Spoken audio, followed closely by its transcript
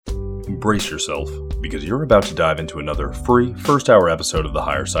brace yourself, because you're about to dive into another free first-hour episode of the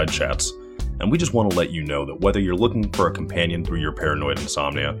Higher Side Chats, and we just want to let you know that whether you're looking for a companion through your paranoid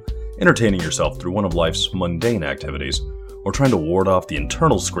insomnia, entertaining yourself through one of life's mundane activities, or trying to ward off the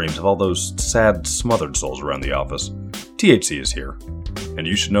internal screams of all those sad, smothered souls around the office, THC is here. And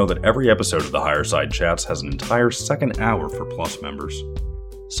you should know that every episode of the Higher Side Chats has an entire second hour for Plus members.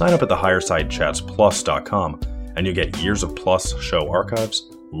 Sign up at thehighersidechatsplus.com and you'll get years of Plus show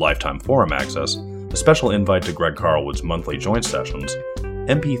archives, lifetime forum access, a special invite to Greg Carlwood's monthly joint sessions,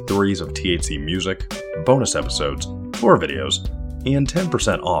 MP3s of THC music, bonus episodes, tour videos, and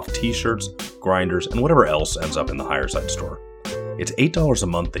 10% off t-shirts, grinders, and whatever else ends up in the Higher Side store. It's $8 a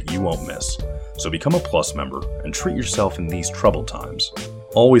month that you won't miss, so become a Plus member and treat yourself in these troubled times.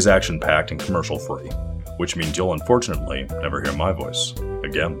 Always action-packed and commercial-free, which means you'll unfortunately never hear my voice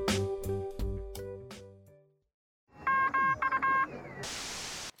again.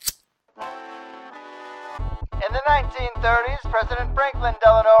 In the 1930s, President Franklin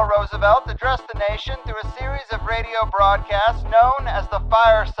Delano Roosevelt addressed the nation through a series of radio broadcasts known as the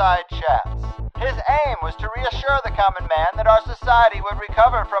Fireside Chats. His aim was to reassure the common man that our society would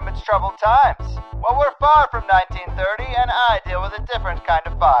recover from its troubled times. Well, we're far from 1930, and I deal with a different kind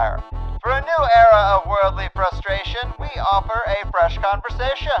of fire. For a new era of worldly frustration, we offer a fresh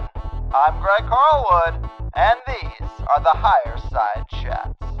conversation. I'm Greg Carlwood, and these are the Higher Side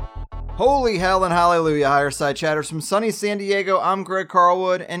Chats. Holy hell and hallelujah, Higher Side Chatters. From sunny San Diego, I'm Greg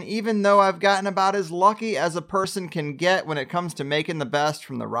Carlwood, and even though I've gotten about as lucky as a person can get when it comes to making the best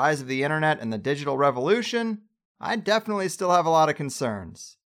from the rise of the internet and the digital revolution, I definitely still have a lot of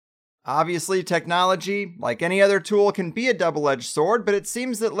concerns. Obviously, technology, like any other tool, can be a double-edged sword, but it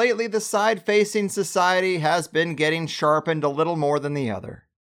seems that lately the side facing society has been getting sharpened a little more than the other.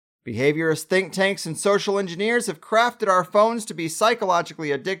 Behaviorist think tanks and social engineers have crafted our phones to be psychologically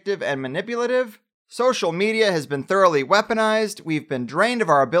addictive and manipulative. Social media has been thoroughly weaponized, we've been drained of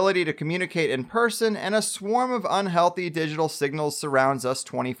our ability to communicate in person, and a swarm of unhealthy digital signals surrounds us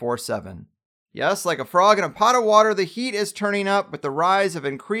 24/7. Yes, like a frog in a pot of water, the heat is turning up with the rise of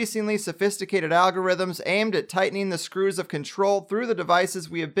increasingly sophisticated algorithms aimed at tightening the screws of control through the devices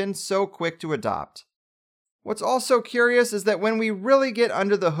we have been so quick to adopt. What's also curious is that when we really get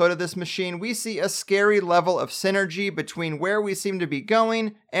under the hood of this machine, we see a scary level of synergy between where we seem to be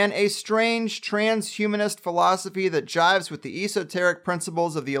going and a strange transhumanist philosophy that jives with the esoteric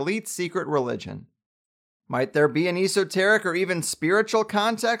principles of the elite secret religion. Might there be an esoteric or even spiritual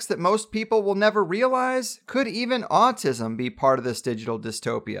context that most people will never realize? Could even autism be part of this digital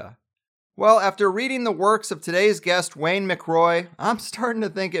dystopia? Well, after reading the works of today's guest, Wayne McRoy, I'm starting to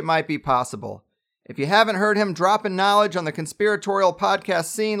think it might be possible. If you haven't heard him dropping knowledge on the conspiratorial podcast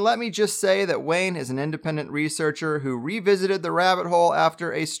scene, let me just say that Wayne is an independent researcher who revisited the rabbit hole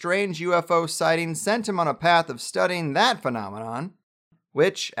after a strange UFO sighting sent him on a path of studying that phenomenon,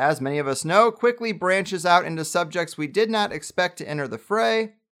 which, as many of us know, quickly branches out into subjects we did not expect to enter the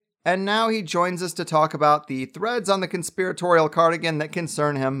fray, and now he joins us to talk about the threads on the conspiratorial cardigan that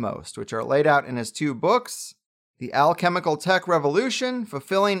concern him most, which are laid out in his two books, The Alchemical Tech Revolution,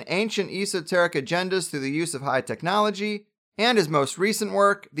 Fulfilling Ancient Esoteric Agendas Through the Use of High Technology, and his most recent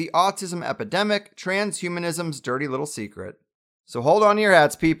work, The Autism Epidemic, Transhumanism's Dirty Little Secret. So hold on to your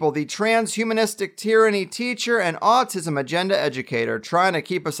hats, people. The transhumanistic tyranny teacher and autism agenda educator trying to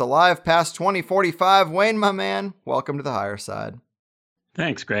keep us alive past 2045. Wayne, my man, welcome to the Higher Side.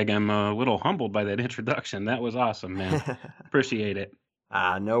 Thanks, Greg. I'm a little humbled by that introduction. That was awesome, man. Appreciate it.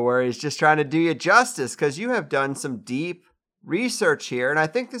 No worries. Just trying to do you justice because you have done some deep research here. And I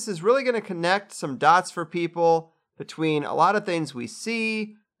think this is really going to connect some dots for people between a lot of things we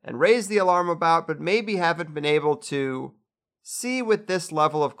see and raise the alarm about, but maybe haven't been able to see with this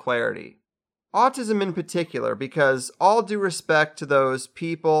level of clarity. Autism in particular, because all due respect to those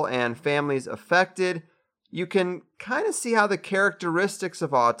people and families affected, you can kind of see how the characteristics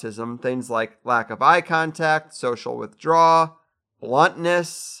of autism, things like lack of eye contact, social withdrawal,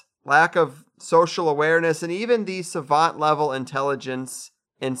 bluntness, lack of social awareness, and even the savant-level intelligence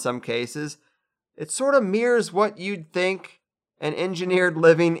in some cases, it sort of mirrors what you'd think an engineered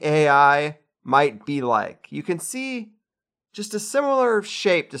living AI might be like. You can see just a similar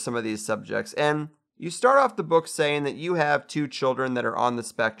shape to some of these subjects, and you start off the book saying that you have two children that are on the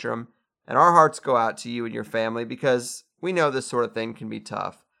spectrum, and our hearts go out to you and your family because we know this sort of thing can be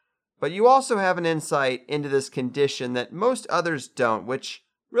tough. But you also have an insight into this condition that most others don't, which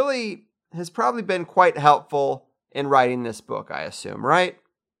really has probably been quite helpful in writing this book, I assume, right?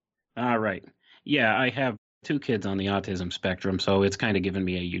 Right. Yeah, I have two kids on the autism spectrum, so it's kind of given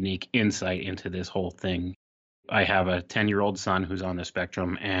me a unique insight into this whole thing. I have a 10-year-old son who's on the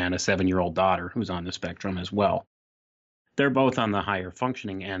spectrum and a 7-year-old daughter who's on the spectrum as well. They're both on the higher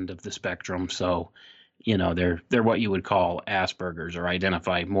functioning end of the spectrum, so they're what you would call Asperger's, or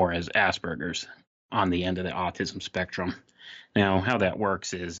identify more as Asperger's on the end of the autism spectrum. Now, how that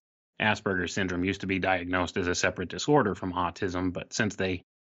works is Asperger's syndrome used to be diagnosed as a separate disorder from autism, but since they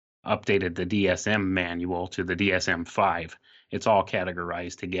updated the DSM manual to the DSM-5, it's all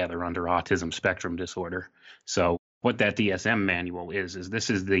categorized together under autism spectrum disorder. So what that DSM manual is this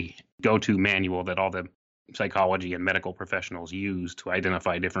is the go-to manual that all the psychology and medical professionals use to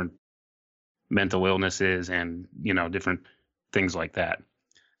identify different mental illnesses and, different things like that.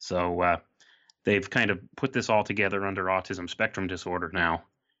 So they've kind of put this all together under autism spectrum disorder now.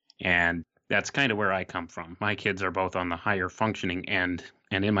 And that's kind of where I come from. My kids are both on the higher functioning end.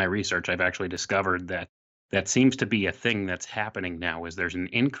 And in my research, I've actually discovered that seems to be a thing that's happening now, is there's an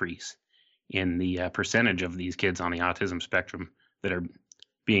increase in the percentage of these kids on the autism spectrum that are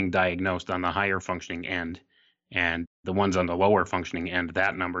being diagnosed on the higher functioning end. And the ones on the lower functioning end,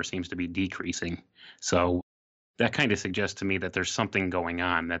 that number seems to be decreasing. So that kind of suggests to me that there's something going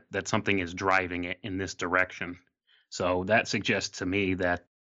on, that something is driving it in this direction. So that suggests to me that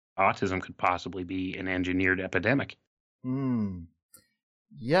autism could possibly be an engineered epidemic.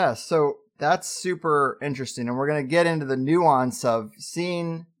 Yeah, so that's super interesting. And we're going to get into the nuance of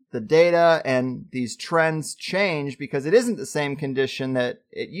seeing the data and these trends change, because it isn't the same condition that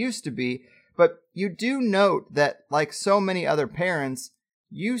it used to be. But you do note that, like so many other parents,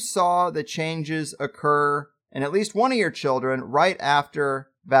 you saw the changes occur in at least one of your children right after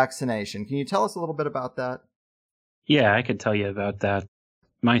vaccination. Can you tell us a little bit about that? Yeah, I could tell you about that.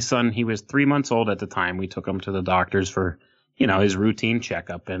 My son, he was 3 months old at the time. We took him to the doctors for, his routine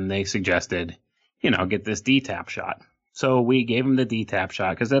checkup, and they suggested, get this DTaP shot. So we gave him the DTaP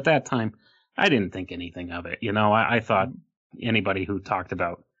shot, because at that time, I didn't think anything of it. I thought anybody who talked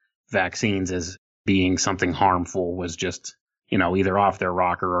about vaccines as being something harmful was just, either off their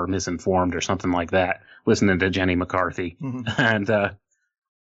rocker or misinformed or something like that, listening to Jenny McCarthy. And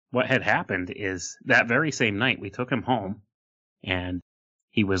what had happened is that very same night, we took him home, and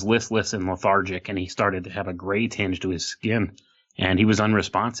he was listless and lethargic, and he started to have a gray tinge to his skin, and he was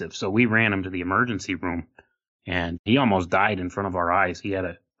unresponsive. So we ran him to the emergency room, and he almost died in front of our eyes. He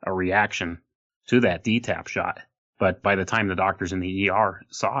had a reaction to that DTaP shot. But by the time the doctors in the ER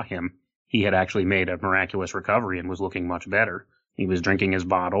saw him, he had actually made a miraculous recovery and was looking much better. He was drinking his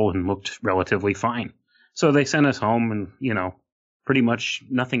bottle and looked relatively fine. So they sent us home, and, pretty much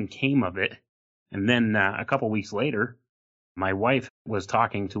nothing came of it. And then a couple weeks later, my wife was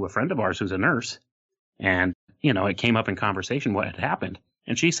talking to a friend of ours who's a nurse, and, it came up in conversation what had happened.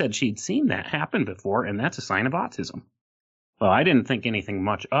 And she said she'd seen that happen before, and that's a sign of autism. Well, I didn't think anything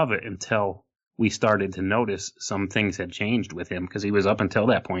much of it until we started to notice some things had changed with him, because he was, up until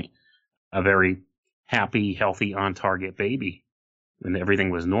that point, a very happy, healthy, on-target baby, and everything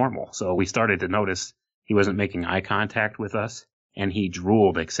was normal. So we started to notice he wasn't making eye contact with us, and he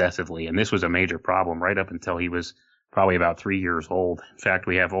drooled excessively. And this was a major problem right up until he was probably about 3 years old. In fact,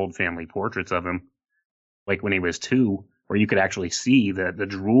 we have old family portraits of him, like when he was 2, where you could actually see the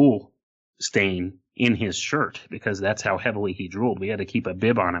drool stain in his shirt, because that's how heavily he drooled. We had to keep a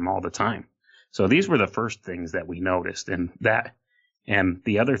bib on him all the time. So these were the first things that we noticed. And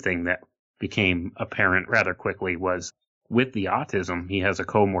the other thing that became apparent rather quickly was, with the autism, he has a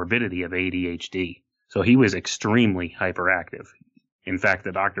comorbidity of ADHD. So he was extremely hyperactive. In fact,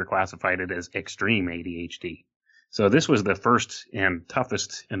 the doctor classified it as extreme ADHD. So this was the first and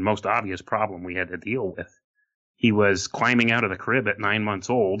toughest and most obvious problem we had to deal with. He was climbing out of the crib at 9 months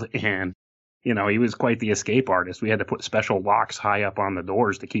old, and, he was quite the escape artist. We had to put special locks high up on the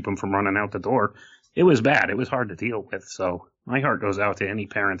doors to keep him from running out the door. It was bad. It was hard to deal with. So my heart goes out to any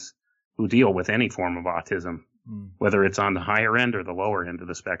parents who deal with any form of autism, whether it's on the higher end or the lower end of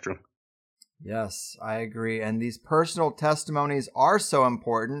the spectrum. Yes, I agree. And these personal testimonies are so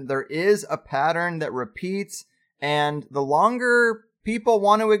important. There is a pattern that repeats, and the longer people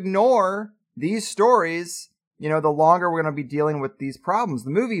want to ignore these stories, the longer we're going to be dealing with these problems.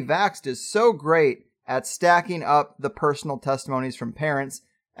 The movie Vaxxed is so great at stacking up the personal testimonies from parents.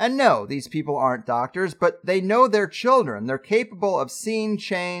 And no, these people aren't doctors, but they know their children. They're capable of seeing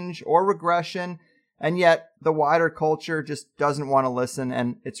change or regression, and yet the wider culture just doesn't want to listen,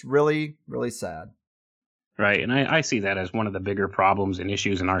 and it's really, really sad. Right, and I see that as one of the bigger problems and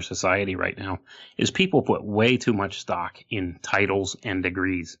issues in our society right now, is people put way too much stock in titles and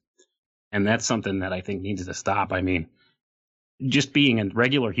degrees. And that's something that I think needs to stop. I mean, just being a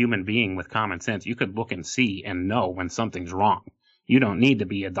regular human being with common sense, you could look and see and know when something's wrong. You don't need to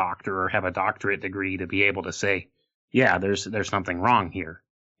be a doctor or have a doctorate degree to be able to say, yeah, there's something wrong here.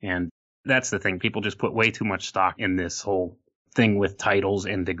 And that's the thing. People just put way too much stock in this whole thing with titles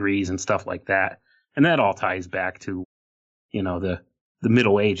and degrees and stuff like that. And that all ties back to, the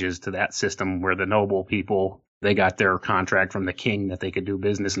Middle Ages, to that system where the noble people, they got their contract from the king that they could do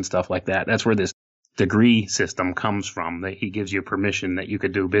business and stuff like that. That's where this degree system comes from, that he gives you permission that you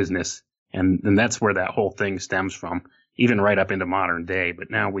could do business. And that's where that whole thing stems from, even right up into modern day. But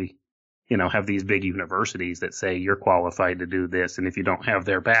now we, have these big universities that say you're qualified to do this. And if you don't have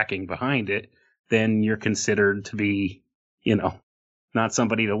their backing behind it, then you're considered to be, not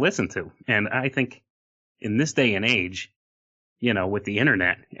somebody to listen to. And I think in this day and age, with the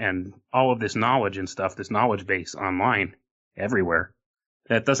internet and all of this knowledge and stuff, this knowledge base online everywhere,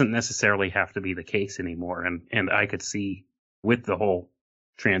 that doesn't necessarily have to be the case anymore. And I could see with the whole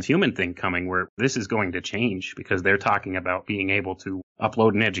transhuman thing coming where this is going to change, because they're talking about being able to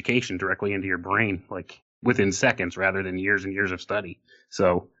upload an education directly into your brain, like within seconds rather than years and years of study.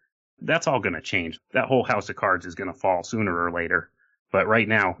 So that's all going to change. That whole house of cards is going to fall sooner or later. But right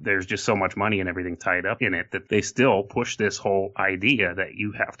now, there's just so much money and everything tied up in it that they still push this whole idea that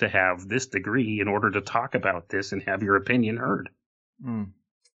you have to have this degree in order to talk about this and have your opinion heard.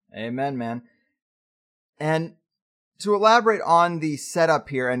 Amen, man. And to elaborate on the setup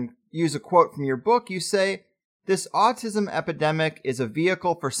here and use a quote from your book, you say, "This autism epidemic is a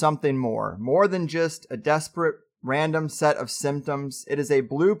vehicle for something more than just a desperate random set of symptoms. It is a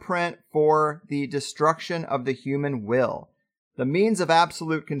blueprint for the destruction of the human will. The means of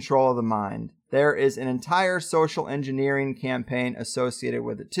absolute control of the mind. There is an entire social engineering campaign associated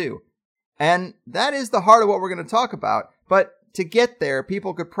with it too." And that is the heart of what we're going to talk about. But to get there,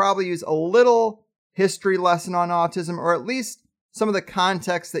 people could probably use a little history lesson on autism, or at least some of the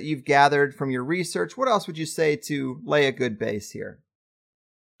context that you've gathered from your research. What else would you say to lay a good base here?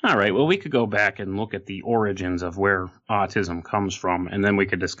 All right. Well, we could go back and look at the origins of where autism comes from, and then we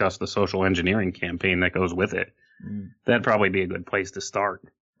could discuss the social engineering campaign that goes with it. That'd probably be a good place to start.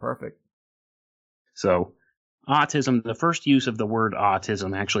 Perfect. So, autism, the first use of the word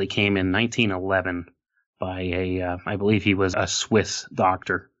autism actually came in 1911 by I believe he was a Swiss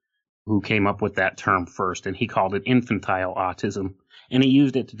doctor who came up with that term first, and he called it infantile autism, and he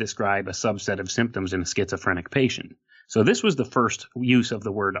used it to describe a subset of symptoms in a schizophrenic patient. So this was the first use of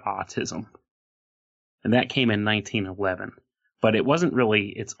the word autism, and that came in 1911. But it wasn't really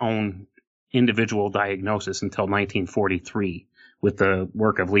its own individual diagnosis until 1943 with the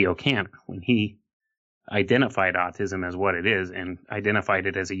work of Leo Kanner, when he identified autism as what it is and identified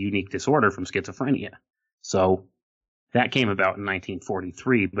it as a unique disorder from schizophrenia. So that came about in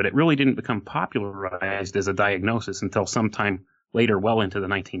 1943, but it really didn't become popularized as a diagnosis until sometime later, well into the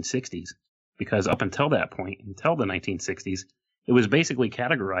 1960s. Because up until that point, until the 1960s, it was basically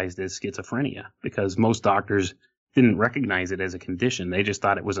categorized as schizophrenia, because most doctors didn't recognize it as a condition. They just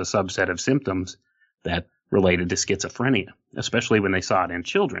thought it was a subset of symptoms that related to schizophrenia, especially when they saw it in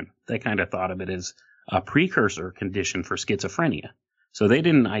children. They kind of thought of it as a precursor condition for schizophrenia. So they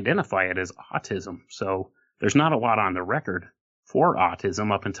didn't identify it as autism. So there's not a lot on the record for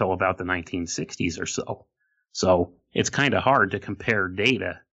autism up until about the 1960s or so. So it's kind of hard to compare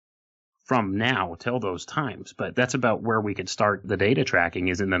data from now till those times. But that's about where we could start the data tracking,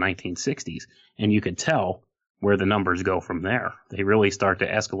 is in the 1960s. And you could tell where the numbers go from there. They really start to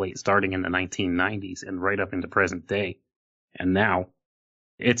escalate starting in the 1990s and right up into present day. And now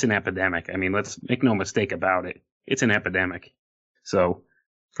it's an epidemic. I mean, let's make no mistake about it. It's an epidemic. So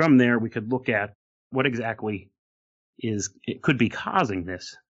from there, we could look at what exactly it could be causing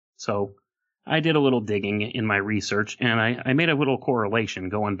this. So I did a little digging in my research, and I made a little correlation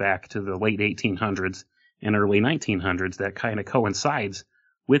going back to the late 1800s and early 1900s that kind of coincides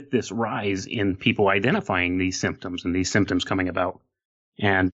with this rise in people identifying these symptoms and these symptoms coming about.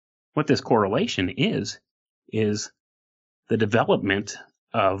 And what this correlation is the development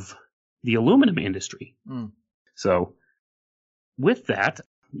of the aluminum industry. So with that,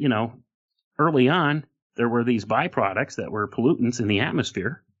 early on, there were these byproducts that were pollutants in the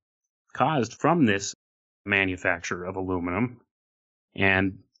atmosphere caused from this manufacture of aluminum.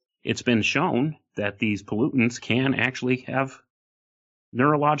 And it's been shown that these pollutants can actually have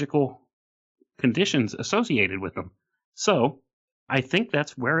neurological conditions associated with them. So I think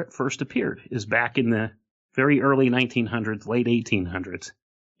that's where it first appeared, is back in the very early 1900s, late 1800s.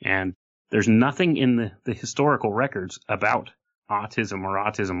 And there's nothing in the historical records about autism or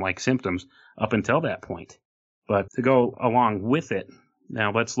autism-like symptoms up until that point. But to go along with it,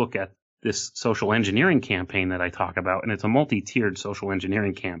 now let's look at this social engineering campaign that I talk about, and it's a multi-tiered social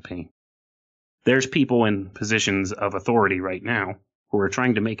engineering campaign. there's people in positions of authority right now who are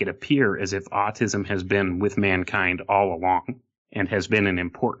trying to make it appear as if autism has been with mankind all along and has been an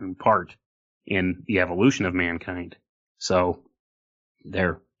important part in the evolution of mankind. So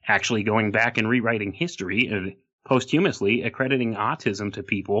they're actually going back and rewriting history and posthumously accrediting autism to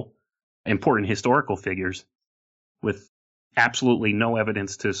people, important historical figures, with absolutely no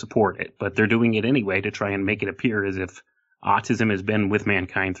evidence to support it. But they're doing it anyway to try and make it appear as if autism has been with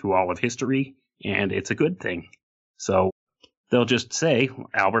mankind through all of history, and it's a good thing. So they'll just say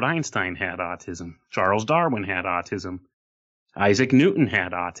Albert Einstein had autism, Charles Darwin had autism, Isaac Newton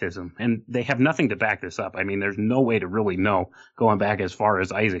had autism, and they have nothing to back this up. I mean, there's no way to really know, going back as far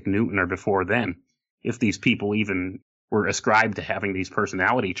as Isaac Newton or before then, if these people even were ascribed to having these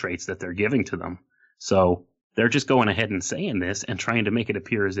personality traits that they're giving to them. So they're just going ahead and saying this and trying to make it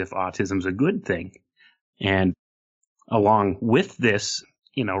appear as if autism's a good thing. And along with this,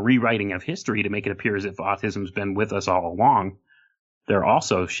 rewriting of history to make it appear as if autism's been with us all along, they're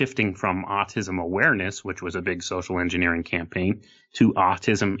also shifting from autism awareness, which was a big social engineering campaign, to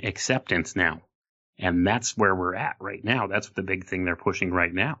autism acceptance now. And that's where we're at right now. That's the big thing they're pushing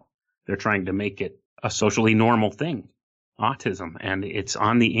right now. They're trying to make it a socially normal thing, autism, and it's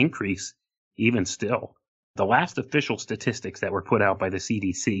on the increase even still. The last official statistics that were put out by the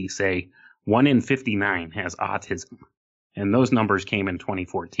CDC say 1 in 59 has autism. And those numbers came in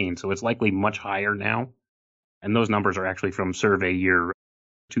 2014, so it's likely much higher now. And those numbers are actually from survey year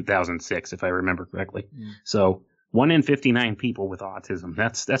 2006, if I remember correctly. Mm. So 1 in 59 people with autism.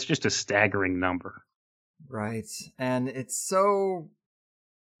 That's just a staggering number. Right. And it's so,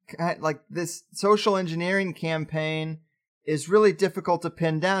 like, this social engineering campaign is really difficult to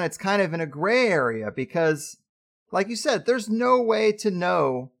pin down. It's kind of in a gray area because, like you said, there's no way to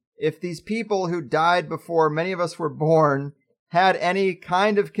know if these people who died before many of us were born had any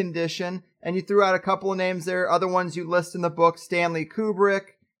kind of condition. And you threw out a couple of names there, other ones you list in the book: Stanley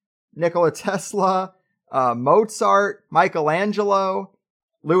Kubrick, Nikola Tesla, Mozart, Michelangelo,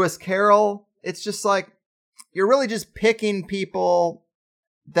 Lewis Carroll. It's just like, you're really just picking people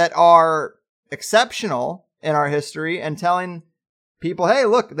that are exceptional in our history and telling people, hey,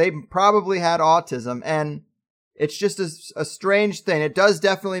 look, they probably had autism. And it's just a strange thing. It does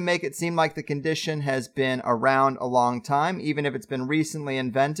definitely make it seem like the condition has been around a long time, even if it's been recently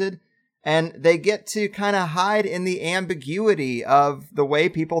invented. And they get to kind of hide in the ambiguity of the way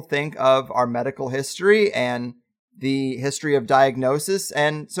people think of our medical history and the history of diagnosis.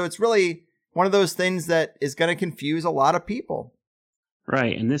 And so it's really one of those things that is going to confuse a lot of people.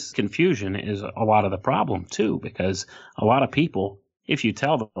 Right. And this confusion is a lot of the problem, too, because a lot of people, if you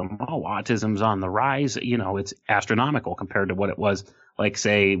tell them, oh, autism's on the rise, it's astronomical compared to what it was, like,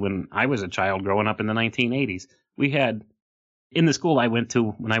 say, when I was a child growing up in the 1980s. We had, in the school I went to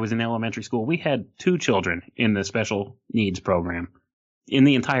when I was in elementary school, we had 2 children in the special needs program in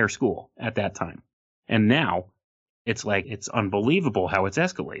the entire school at that time. And now it's like, it's unbelievable how it's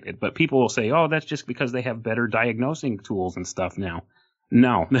escalated. But people will say, oh, that's just because they have better diagnosing tools and stuff now.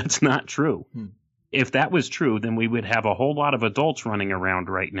 No, that's not true. If that was true, then we would have a whole lot of adults running around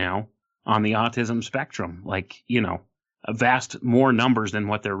right now on the autism spectrum, like, a vast more numbers than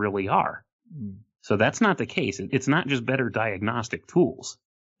what there really are. So that's not the case. It's not just better diagnostic tools.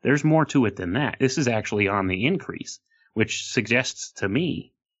 There's more to it than that. This is actually on the increase, which suggests to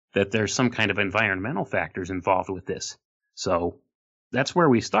me that there's some kind of environmental factors involved with this. So that's where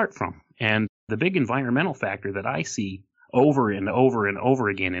we start from. And the big environmental factor that I see over and over and over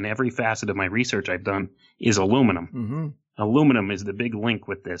again in every facet of my research I've done is aluminum. Mm-hmm. Aluminum is the big link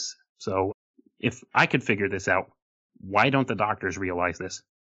with this. So if I could figure this out, why don't the doctors realize this?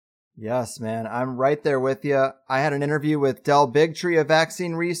 Yes, man, I'm right there with you. I had an interview with Del Bigtree, a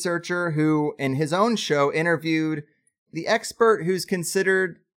vaccine researcher who, in his own show, interviewed the expert who's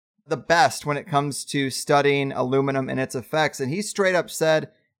considered the best when it comes to studying aluminum and its effects. And he straight up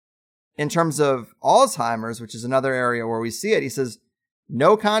said, in terms of Alzheimer's, which is another area where we see it, he says,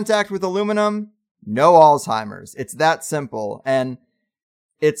 no contact with aluminum, no Alzheimer's. It's that simple. And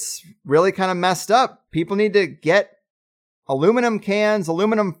it's really kind of messed up. People need to get aluminum cans,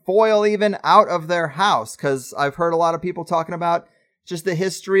 aluminum foil even, out of their house, because I've heard a lot of people talking about just the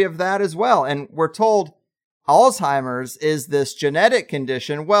history of that as well. And we're told Alzheimer's is this genetic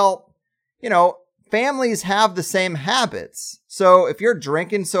condition. Well, families have the same habits. So if you're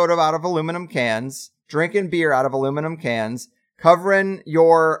drinking soda out of aluminum cans, drinking beer out of aluminum cans, covering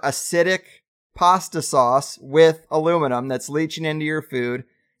your acidic pasta sauce with aluminum that's leaching into your food,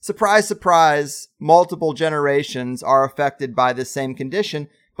 surprise, surprise, multiple generations are affected by the same condition.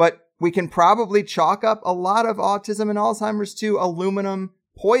 But we can probably chalk up a lot of autism and Alzheimer's to aluminum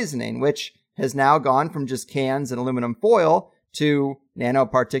poisoning, which has now gone from just cans and aluminum foil to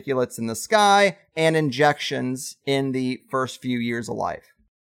nanoparticulates in the sky and injections in the first few years of life.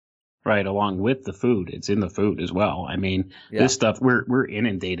 Right, along with the food. It's in the food as well. I mean, This stuff, we're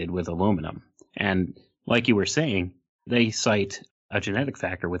inundated with aluminum. And like you were saying, they cite a genetic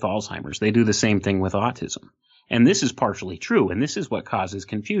factor with Alzheimer's. They do the same thing with autism. And this is partially true, and this is what causes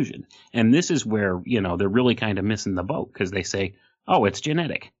confusion. And this is where, they're really kind of missing the boat, because they say, oh, it's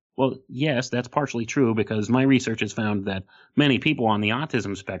genetic. Well, yes, that's partially true, because my research has found that many people on the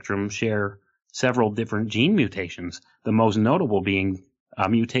autism spectrum share several different gene mutations, the most notable being a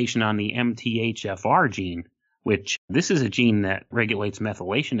mutation on the MTHFR gene, which this is a gene that regulates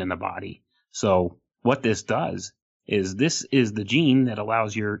methylation in the body. So what this does is this is the gene that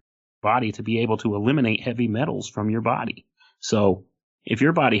allows your body to be able to eliminate heavy metals from your body. So if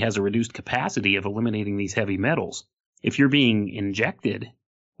your body has a reduced capacity of eliminating these heavy metals, if you're being injected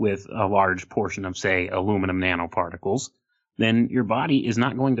with a large portion of, say, aluminum nanoparticles, then your body is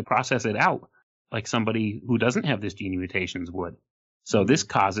not going to process it out like somebody who doesn't have this gene mutations would. So this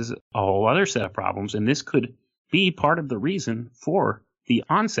causes a whole other set of problems, and this could be part of the reason for the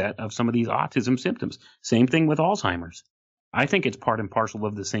onset of some of these autism symptoms. Same thing with Alzheimer's. I think it's part and parcel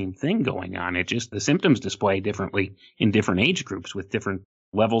of the same thing going on. It just, the symptoms display differently in different age groups with different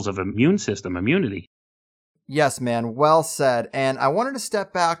levels of immune system immunity. Yes, man. Well said. And I wanted to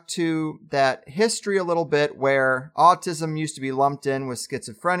step back to that history a little bit where autism used to be lumped in with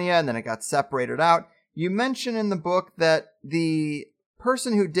schizophrenia and then it got separated out. You mention in the book that the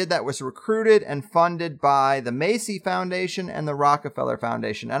person who did that was recruited and funded by the Macy Foundation and the Rockefeller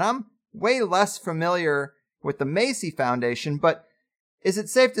Foundation. And I'm way less familiar with the Macy Foundation, but is it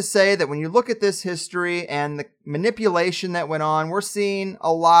safe to say that when you look at this history and the manipulation that went on, we're seeing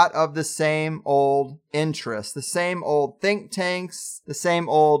a lot of the same old interests, the same old think tanks, the same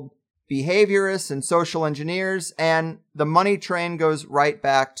old behaviorists and social engineers, and the money train goes right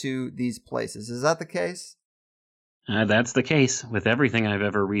back to these places. Is that the case? That's the case with everything I've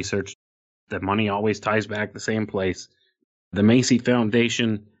ever researched. The money always ties back the same place. The Macy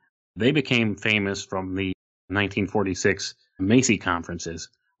Foundation, they became famous from the 1946 Macy conferences,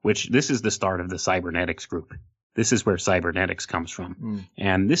 which this is the start of the cybernetics group. This is where cybernetics comes from.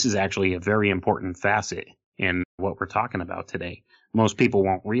 And this is actually a very important facet in what we're talking about today. Most people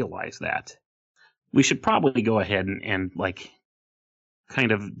won't realize that. We should probably go ahead and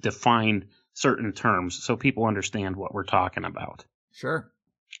kind of define certain terms so people understand what we're talking about. Sure.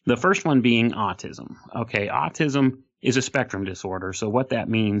 The first one being autism. Okay, autism is a spectrum disorder. So what that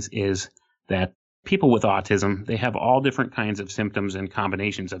means is that people with autism, they have all different kinds of symptoms and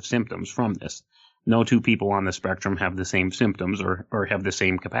combinations of symptoms from this. No two people on the spectrum have the same symptoms or have the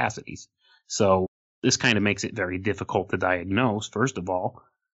same capacities. So this kind of makes it very difficult to diagnose, first of all,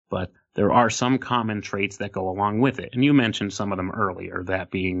 but there are some common traits that go along with it. And you mentioned some of them earlier,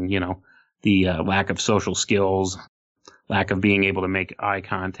 that being, the lack of social skills, lack of being able to make eye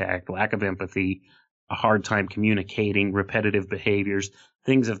contact, lack of empathy, a hard time communicating, repetitive behaviors,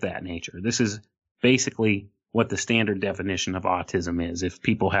 things of that nature. This is basically what the standard definition of autism is. If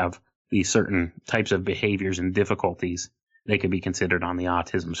people have these certain types of behaviors and difficulties, they could be considered on the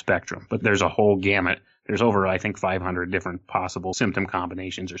autism spectrum. But there's a whole gamut. There's over, I think, 500 different possible symptom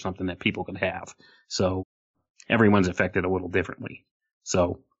combinations or something that people could have. So everyone's affected a little differently.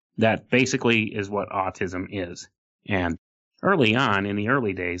 So that basically is what autism is. And early on, in the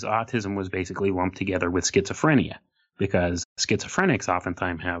early days, autism was basically lumped together with schizophrenia, because schizophrenics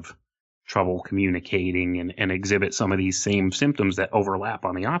oftentimes have trouble communicating and exhibit some of these same symptoms that overlap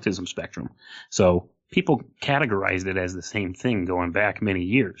on the autism spectrum. So people categorized it as the same thing going back many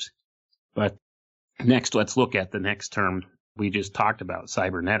years. But next, let's look at the next term we just talked about,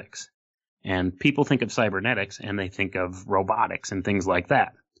 cybernetics. And people think of cybernetics and they think of robotics and things like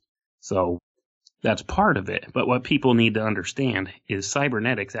that. So that's part of it. But what people need to understand is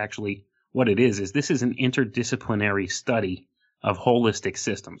cybernetics actually, what it is this is an interdisciplinary study of holistic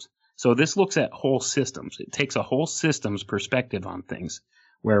systems. So this looks at whole systems. It takes a whole systems perspective on things,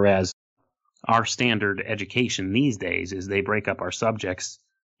 whereas our standard education these days is they break up our subjects.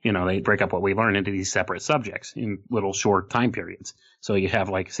 They break up what we learn into these separate subjects in little short time periods. So you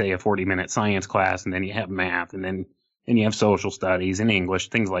have, say, a 40-minute science class, and then you have math, and then you have social studies and English,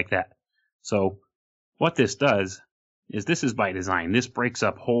 things like that. So what this does is this is by design. This breaks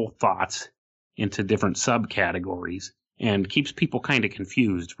up whole thoughts into different subcategories and keeps people kind of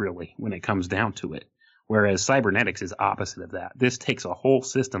confused, really, when it comes down to it. Whereas cybernetics is opposite of that. This takes a whole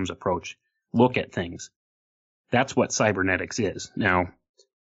systems approach, look at things. That's what cybernetics is. Now,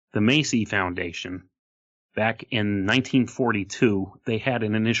 the Macy Foundation, back in 1942, they had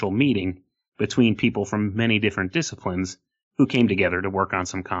an initial meeting between people from many different disciplines who came together to work on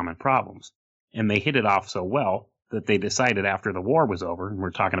some common problems. And they hit it off so well that they decided after the war was over, and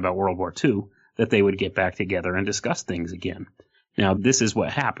we're talking about World War II, that they would get back together and discuss things again. Now, this is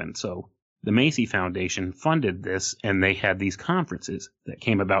what happened. So the Macy Foundation funded this, and they had these conferences that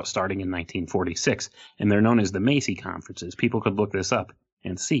came about starting in 1946, and they're known as the Macy Conferences. People could look this up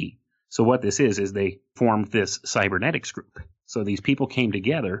and see. So what this is they formed this cybernetics group. So these people came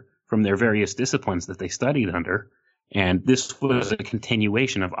together from their various disciplines that they studied under, and this was a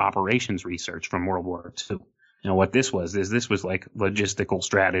continuation of operations research from World War II. Now, what this was like logistical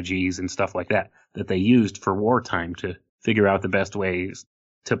strategies and stuff like that they used for wartime to figure out the best ways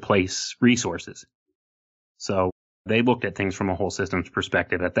to place resources. So they looked at things from a whole systems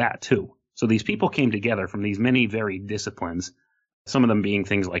perspective at that too. So these people came together from these many varied disciplines, some of them being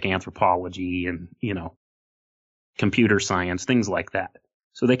things like anthropology and, computer science, things like that.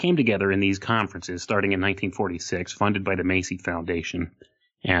 So they came together in these conferences starting in 1946, funded by the Macy Foundation.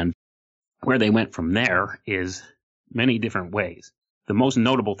 And where they went from there is many different ways. The most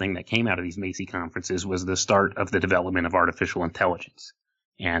notable thing that came out of these Macy conferences was the start of the development of artificial intelligence.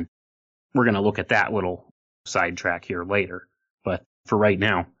 And we're going to look at that little sidetrack here later. But for right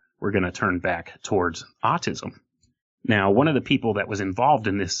now, we're going to turn back towards autism. Now, one of the people that was involved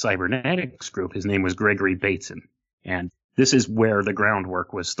in this cybernetics group, his name was Gregory Bateson. And this is where the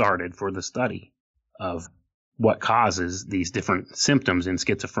groundwork was started for the study of what causes these different symptoms in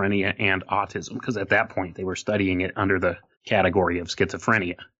schizophrenia and autism, because at that point they were studying it under the category of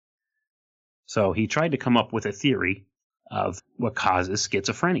schizophrenia. So he tried to come up with a theory of what causes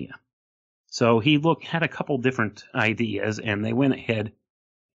schizophrenia. So he had a couple different ideas, and they went ahead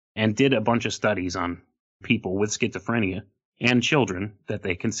and did a bunch of studies on people with schizophrenia and children that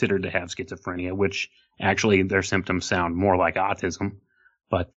they considered to have schizophrenia, which actually their symptoms sound more like autism.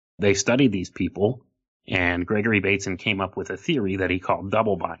 But they studied these people, and Gregory Bateson came up with a theory that he called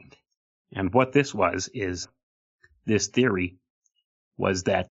double bind. And what this this theory was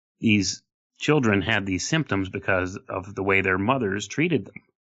that these children had these symptoms because of the way their mothers treated them.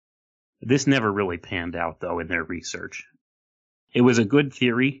 This never really panned out, though, in their research. It was a good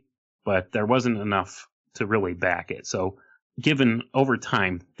theory, but there wasn't enough to really back it. So given over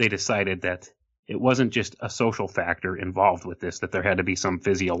time, they decided that it wasn't just a social factor involved with this, that there had to be some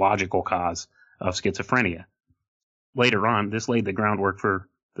physiological cause of schizophrenia. Later on, this laid the groundwork for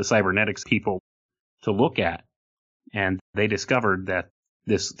the cybernetics people to look at, and they discovered that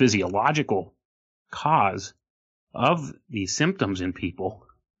this physiological cause of these symptoms in people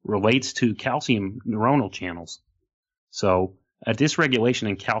relates to calcium neuronal channels. So a dysregulation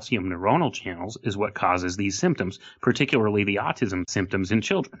in calcium neuronal channels is what causes these symptoms, particularly the autism symptoms in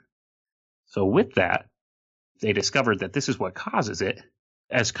children. So with that, they discovered that this is what causes it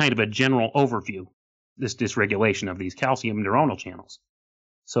as kind of a general overview, this dysregulation of these calcium neuronal channels.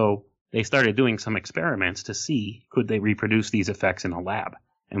 So they started doing some experiments to see could they reproduce these effects in a lab.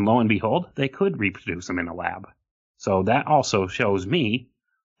 And lo and behold, they could reproduce them in a lab. So that also shows me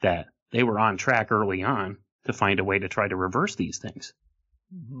that they were on track early on to find a way to try to reverse these things.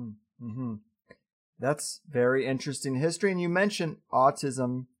 Mm-hmm. Mm-hmm. That's very interesting history. And you mentioned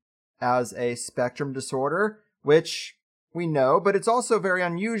autism as a spectrum disorder, which we know, but it's also very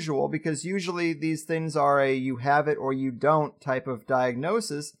unusual because usually these things are a you have it or you don't type of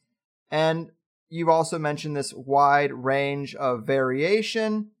diagnosis. And you've also mentioned this wide range of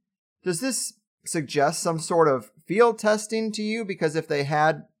variation. Does this suggest some sort of field testing to you? Because if they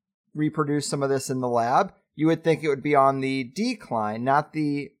had reproduced some of this in the lab, you would think it would be on the decline, not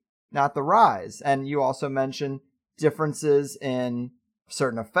the rise. And you also mentioned differences in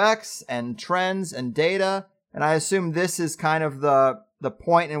certain effects and trends and data. And I assume this is kind of the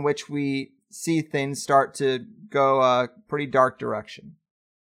point in which we see things start to go a pretty dark direction.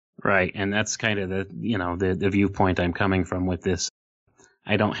 Right. And that's kind of the viewpoint I'm coming from with this.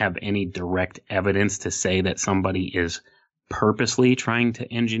 I don't have any direct evidence to say that somebody is purposely trying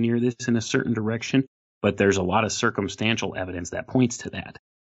to engineer this in a certain direction, but there's a lot of circumstantial evidence that points to that.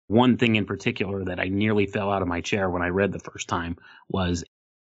 One thing in particular that I nearly fell out of my chair when I read the first time was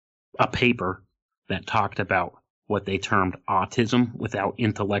a paper that talked about what they termed autism without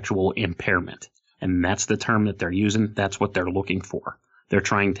intellectual impairment. And that's the term that they're using. That's what they're looking for. They're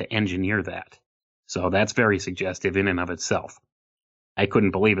trying to engineer that. So that's very suggestive in and of itself. I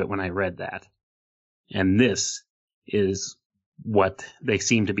couldn't believe it when I read that. And this is what they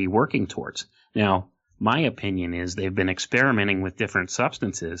seem to be working towards. Now, my opinion is they've been experimenting with different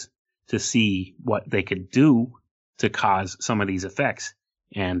substances to see what they could do to cause some of these effects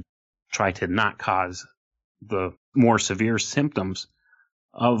and try to not cause the more severe symptoms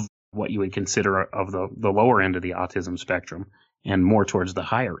of what you would consider of the lower end of the autism spectrum and more towards the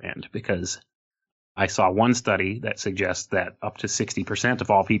higher end, because I saw one study that suggests that up to 60%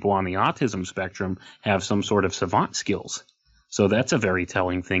 of all people on the autism spectrum have some sort of savant skills. So that's a very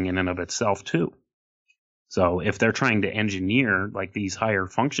telling thing in and of itself, too. So if they're trying to engineer like these higher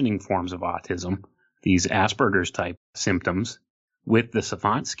functioning forms of autism, these Asperger's type symptoms with the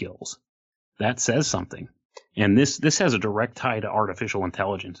savant skills, that says something. And this has a direct tie to artificial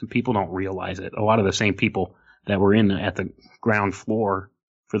intelligence, and people don't realize it. A lot of the same people that were at the ground floor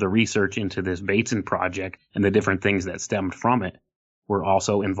for the research into this Bateson project and the different things that stemmed from it were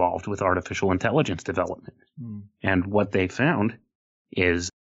also involved with artificial intelligence development. And what they found is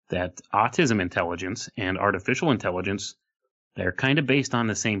that autism intelligence and artificial intelligence, they're kind of based on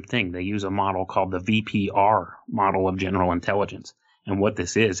the same thing. They use a model called the VPR model of general intelligence. And what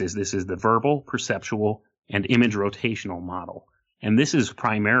this is this is the verbal, perceptual, and image rotational model. And this is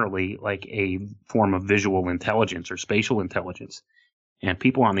primarily like a form of visual intelligence or spatial intelligence. And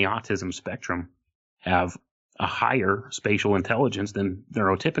people on the autism spectrum have a higher spatial intelligence than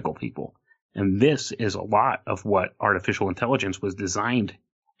neurotypical people. And this is a lot of what artificial intelligence was designed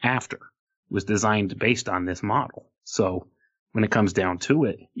after, was designed based on this model. So when it comes down to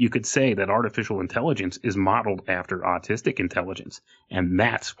it, you could say that artificial intelligence is modeled after autistic intelligence. And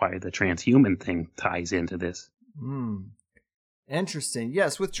that's why the transhuman thing ties into this. Interesting.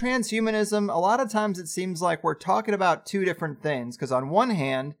 Yes, with transhumanism, a lot of times it seems like we're talking about two different things. Because on one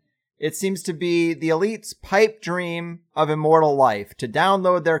hand, it seems to be the elite's pipe dream of immortal life, to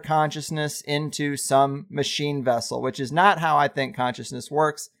download their consciousness into some machine vessel, which is not how I think consciousness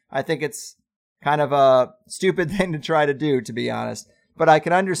works. I think it's kind of a stupid thing to try to do, to be honest. But I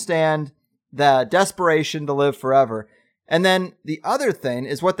can understand the desperation to live forever. And then the other thing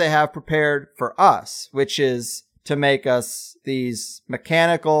is what they have prepared for us, which is to make us these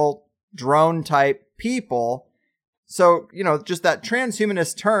mechanical drone type people. So, just that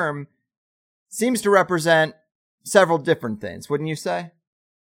transhumanist term seems to represent several different things, wouldn't you say?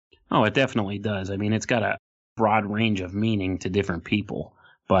 Oh, it definitely does. I mean, it's got a broad range of meaning to different people.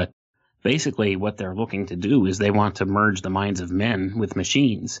 But basically what they're looking to do is they want to merge the minds of men with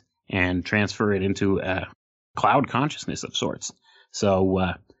machines and transfer it into a cloud consciousness of sorts.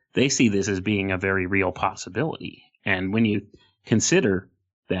 So they see this as being a very real possibility. And when you consider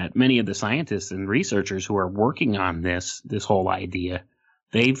that many of the scientists and researchers who are working on this whole idea,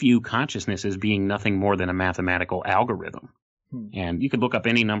 they view consciousness as being nothing more than a mathematical algorithm. And you could look up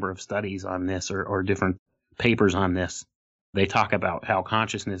any number of studies on this or different papers on this. They talk about how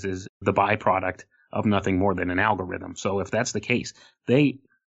consciousness is the byproduct of nothing more than an algorithm. So if that's the case, they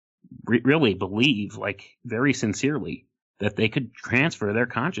really believe, like very sincerely, that they could transfer their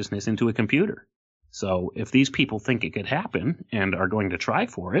consciousness into a computer. So if these people think it could happen and are going to try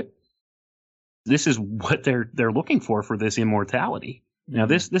for it, this is what they're looking for this immortality. Now,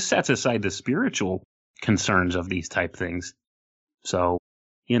 this sets aside the spiritual concerns of these type things. So,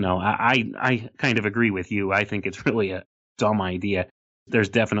 I kind of agree with you. I think it's really a dumb idea. There's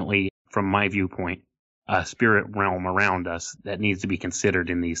definitely, from my viewpoint, a spirit realm around us that needs to be considered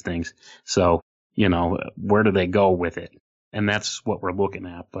in these things. So, where do they go with it? And that's what we're looking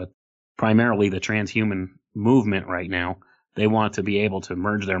at. But primarily the transhuman movement right now, they want to be able to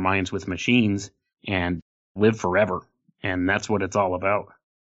merge their minds with machines and live forever. And that's what it's all about.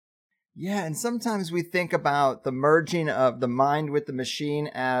 Yeah, and sometimes we think about the merging of the mind with the machine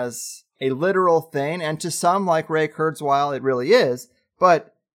as a literal thing, and to some, like Ray Kurzweil, it really is.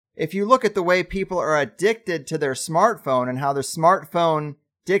 But if you look at the way people are addicted to their smartphone and how their smartphone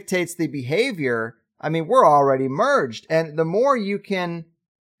dictates the behavior, I mean, we're already merged. And the more you can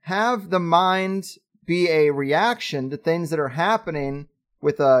have the mind be a reaction to things that are happening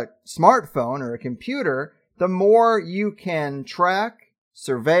with a smartphone or a computer, the more you can track,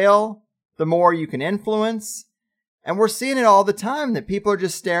 surveil, the more you can influence. And we're seeing it all the time, that people are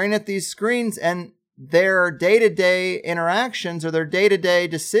just staring at these screens and their day-to-day interactions or their day-to-day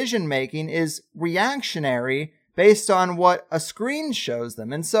decision-making is reactionary based on what a screen shows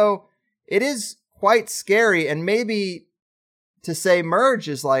them. And so it is quite scary. And maybe to say merge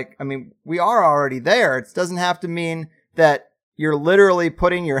is like, I mean, we are already there. It doesn't have to mean that you're literally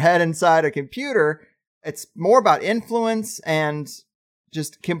putting your head inside a computer. It's more about influence and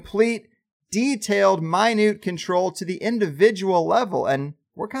just complete, detailed, minute control to the individual level. And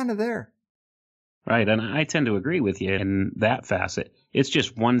we're kind of there. Right. And I tend to agree with you in that facet. It's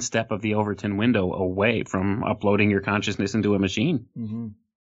just one step of the Overton window away from uploading your consciousness into a machine. Mm-hmm.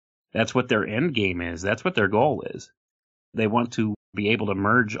 That's what their end game is. That's what their goal is. They want to be able to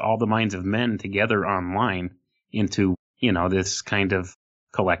merge all the minds of men together online into, this kind of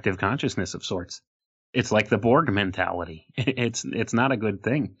collective consciousness of sorts. It's like the Borg mentality. It's not a good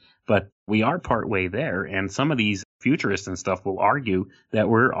thing, but we are partway there. And some of these futurists and stuff will argue that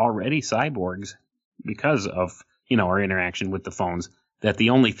we're already cyborgs because of, our interaction with the phones. That the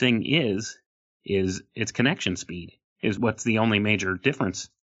only thing is its connection speed is what's the only major difference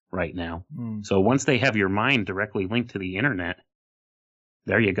right now. So once they have your mind directly linked to the internet,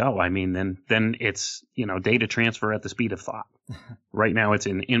 there you go. I mean, then it's, data transfer at the speed of thought. Right now it's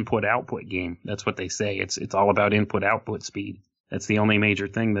an input-output game. That's what they say. It's all about input-output speed. That's the only major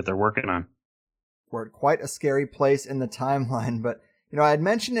thing that they're working on. We're at quite a scary place in the timeline, but, I had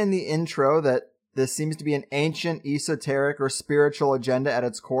mentioned in the intro that this seems to be an ancient, esoteric, or spiritual agenda at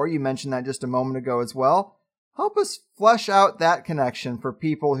its core. You mentioned that just a moment ago as well. Help us flesh out that connection for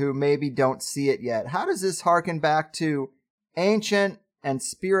people who maybe don't see it yet. How does this harken back to ancient and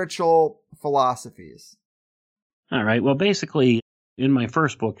spiritual philosophies? All right. Well, basically, in my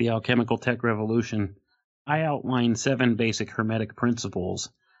first book, The Alchemical Tech Revolution, I outlined 7 basic Hermetic principles,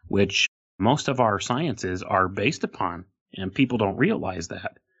 which most of our sciences are based upon, and people don't realize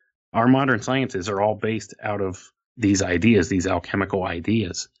that. Our modern sciences are all based out of these ideas, these alchemical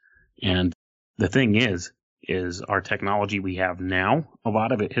ideas. And the thing is our technology we have now, a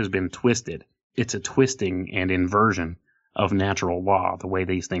lot of it has been twisted. It's a twisting and inversion of natural law, the way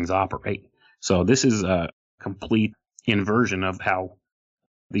these things operate. So this is a complete inversion of how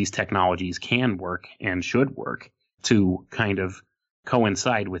these technologies can work and should work to kind of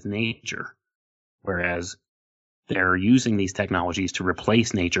coincide with nature. Whereas they're using these technologies to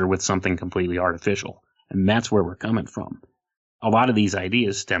replace nature with something completely artificial. And that's where we're coming from. A lot of these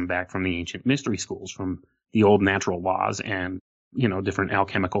ideas stem back from the ancient mystery schools, from the old natural laws and, different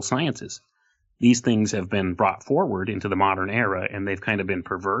alchemical sciences. These things have been brought forward into the modern era, and they've kind of been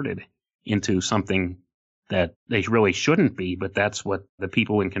perverted into something that they really shouldn't be, but that's what the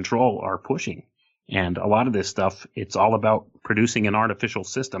people in control are pushing. And a lot of this stuff, it's all about producing an artificial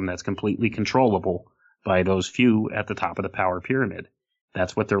system that's completely controllable by those few at the top of the power pyramid.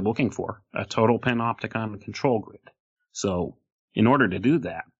 That's what they're looking for, a total panopticon control grid. So in order to do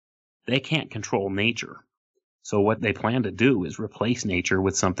that, they can't control nature. So what they plan to do is replace nature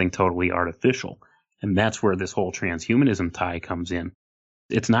with something totally artificial. And that's where this whole transhumanism tie comes in.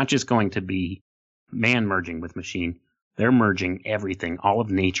 It's not just going to be man merging with machine. They're merging everything, all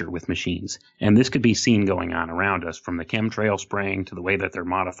of nature, with machines. And this could be seen going on around us, from the chemtrail spraying to the way that they're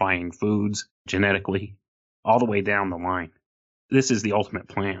modifying foods genetically, all the way down the line. This is the ultimate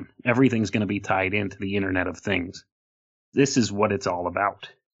plan. Everything's going to be tied into the Internet of Things. This is what it's all about.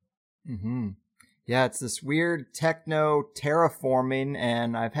 Mm-hmm. Yeah, it's this weird techno terraforming,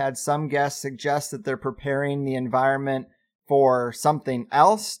 and I've had some guests suggest that they're preparing the environment for something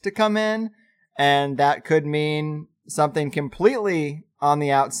else to come in, and that could mean something completely on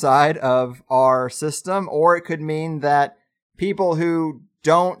the outside of our system, or it could mean that people who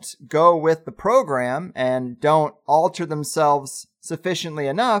don't go with the program and don't alter themselves sufficiently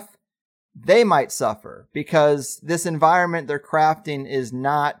enough, they might suffer, because this environment they're crafting is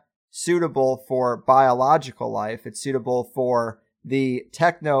not suitable for biological life. It's suitable for the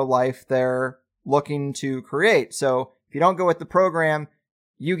techno life they're looking to create. So if you don't go with the program,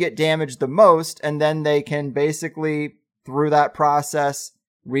 you get damaged the most, and then they can basically, through that process,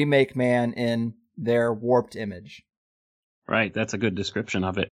 remake man in their warped image. Right, that's a good description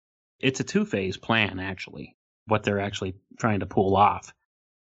of it. It's a 2-phase plan, actually, what they're actually trying to pull off.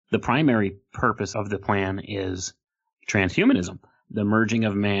 The primary purpose of the plan is transhumanism, the merging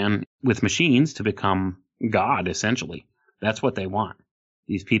of man with machines to become God, essentially. That's what they want.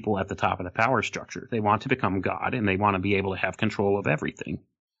 These people at the top of the power structure, they want to become God, and they want to be able to have control of everything.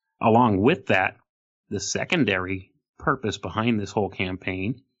 Along with that, the secondary purpose behind this whole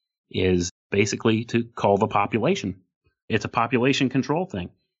campaign is basically to cull the population. It's a population control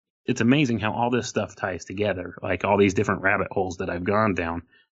thing. It's amazing how all this stuff ties together, like all these different rabbit holes that I've gone down.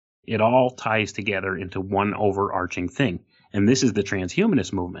 It all ties together into one overarching thing. And this is the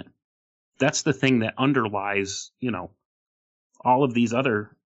transhumanist movement. That's the thing that underlies, all of these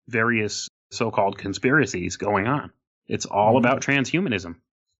other various so-called conspiracies going on. It's all about transhumanism.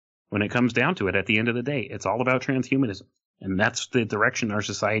 When it comes down to it, at the end of the day, it's all about transhumanism. And that's the direction our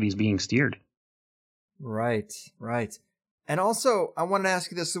society is being steered. Right. And also, I want to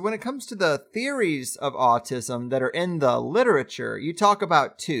ask you this. So when it comes to the theories of autism that are in the literature, you talk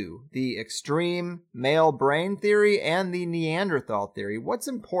about 2, the extreme male brain theory and the Neanderthal theory. What's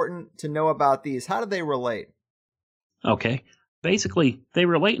important to know about these? How do they relate? Okay. Basically, they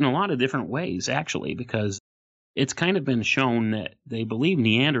relate in a lot of different ways, actually, because it's kind of been shown that they believe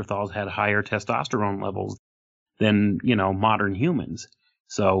Neanderthals had higher testosterone levels than, modern humans.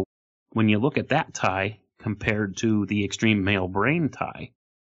 So when you look at that tie compared to the extreme male brain tie,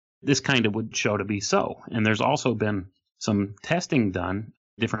 this kind of would show to be so. And there's also been some testing done,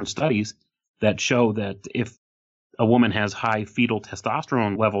 different studies, that show that if a woman has high fetal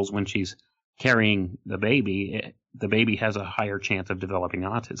testosterone levels when she's carrying the baby has a higher chance of developing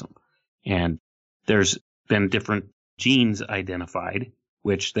autism. And there's been different genes identified,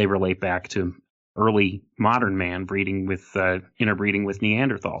 which they relate back to early modern man interbreeding with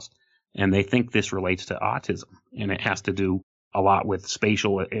Neanderthals. And they think this relates to autism, and it has to do a lot with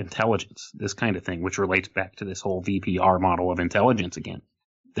spatial intelligence, this kind of thing, which relates back to this whole VPR model of intelligence again,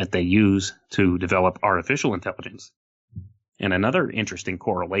 that they use to develop artificial intelligence. And another interesting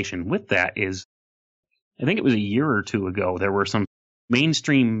correlation with that is, I think it was a year or two ago, there were some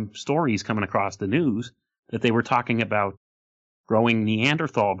mainstream stories coming across the news that they were talking about growing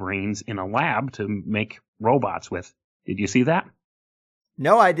Neanderthal brains in a lab to make robots with. Did you see that?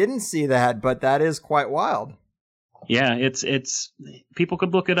 No, I didn't see that, but that is quite wild. Yeah, it's people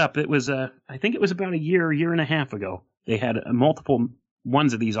could look it up. It was I think it was about a year and a half ago. They had multiple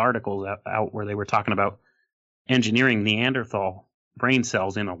ones of these articles out where they were talking about engineering Neanderthal brain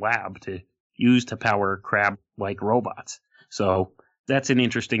cells in a lab to use to power crab-like robots. So that's an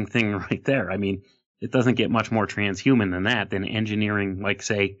interesting thing right there. I mean, it doesn't get much more transhuman than engineering, like,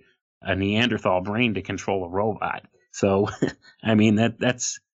 say, a Neanderthal brain to control a robot. So, I mean,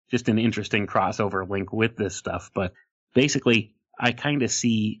 that's just an interesting crossover link with this stuff. But basically, I kind of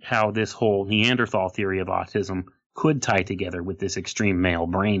see how this whole Neanderthal theory of autism could tie together with this extreme male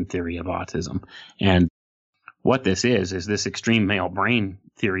brain theory of autism. And what this is this extreme male brain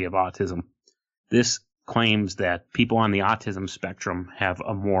theory of autism. This claims that people on the autism spectrum have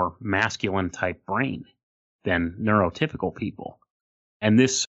a more masculine type brain than neurotypical people. And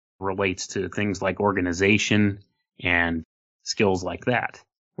this relates to things like organization and skills like that.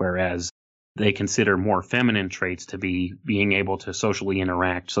 Whereas they consider more feminine traits to be being able to socially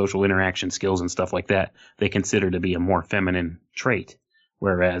interact, social interaction skills and stuff like that, they consider to be a more feminine trait.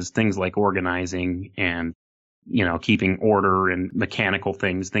 Whereas things like organizing and, keeping order and mechanical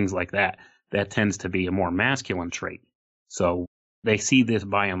things like that, that tends to be a more masculine trait. So they see this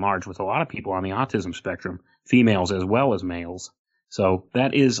by and large with a lot of people on the autism spectrum, females as well as males. So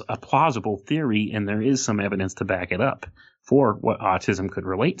that is a plausible theory, and there is some evidence to back it up for what autism could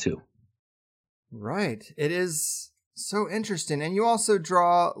relate to. Right. It is so interesting. And you also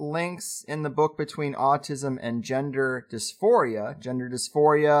draw links in the book between autism and gender dysphoria. Gender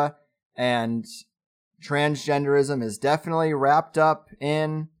dysphoria and transgenderism is definitely wrapped up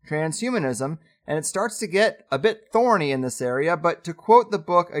in transhumanism, and it starts to get a bit thorny in this area. But to quote the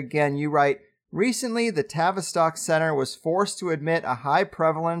book again, you write, "Recently, the Tavistock Center was forced to admit a high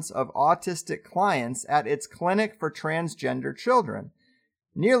prevalence of autistic clients at its clinic for transgender children.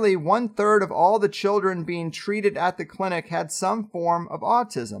 Nearly 1/3 of all the children being treated at the clinic had some form of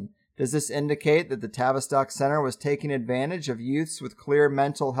autism. Does this indicate that the Tavistock Center was taking advantage of youths with clear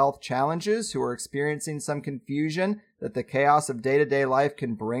mental health challenges who are experiencing some confusion that the chaos of day-to-day life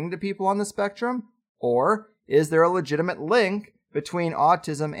can bring to people on the spectrum? Or is there a legitimate link between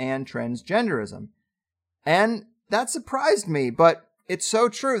autism and transgenderism?" And that surprised me, but it's so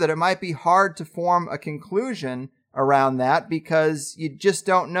true that it might be hard to form a conclusion around that because you just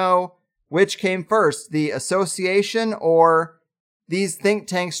don't know which came first, the association or these think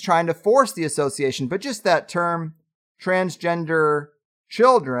tanks trying to force the association. But just that term, transgender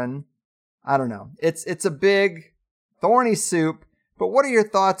children, I don't know. It's a big, thorny soup. But what are your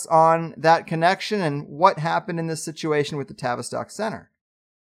thoughts on that connection and what happened in this situation with the Tavistock Center?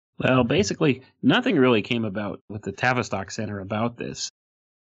 Well, basically, nothing really came about with the Tavistock Center about this.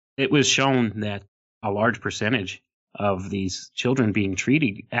 It was shown that a large percentage of these children being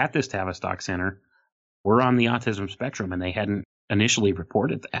treated at this Tavistock Center were on the autism spectrum, and they hadn't initially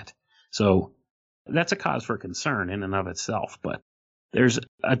reported that. So that's a cause for concern in and of itself. But there's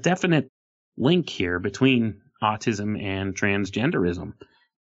a definite link here between autism and transgenderism.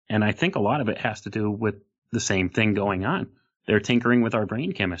 And I think a lot of it has to do with the same thing going on. They're tinkering with our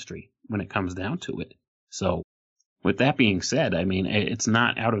brain chemistry when it comes down to it. So with that being said, I mean, it's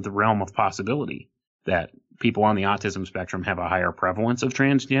not out of the realm of possibility that people on the autism spectrum have a higher prevalence of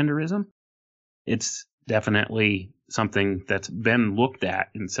transgenderism. It's definitely something that's been looked at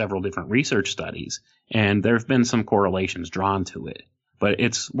in several different research studies, and there have been some correlations drawn to it. But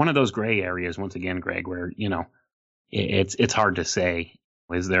it's one of those gray areas, once again, Greg, where, it's hard to say,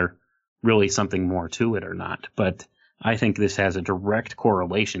 is there really something more to it or not? But I think this has a direct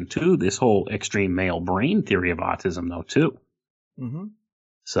correlation to this whole extreme male brain theory of autism, though, too. Mm-hmm.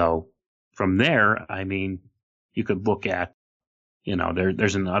 So from there, I mean, you could look at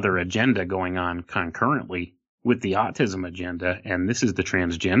There's another agenda going on concurrently with the autism agenda, and this is the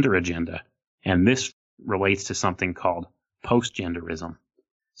transgender agenda. And this relates to something called postgenderism.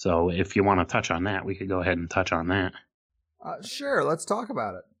 So if you want to touch on that, we could go ahead and touch on that. Sure, let's talk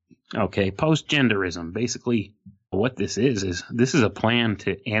about it. Okay, postgenderism. Basically, what this is a plan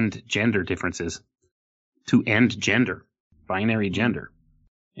to end gender differences, to end gender, binary gender.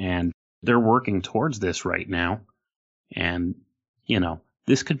 And they're working towards this right now. And,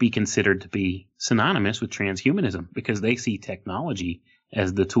 this could be considered to be synonymous with transhumanism because they see technology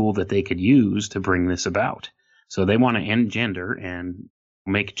as the tool that they could use to bring this about. So they want to end gender and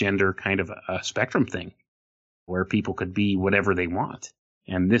make gender kind of a spectrum thing where people could be whatever they want.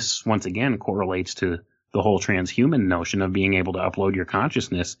 And this, once again, correlates to the whole transhuman notion of being able to upload your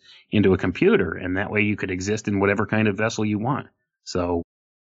consciousness into a computer. And that way you could exist in whatever kind of vessel you want. So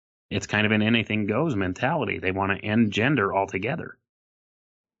it's kind of an anything goes mentality. They want to end gender altogether.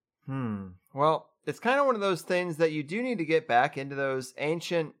 Well, it's kind of one of those things that you do need to get back into those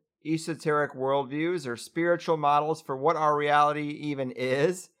ancient esoteric worldviews or spiritual models for what our reality even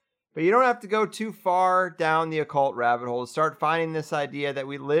is. But you don't have to go too far down the occult rabbit hole to start finding this idea that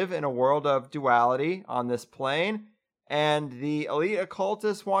we live in a world of duality on this plane, and the elite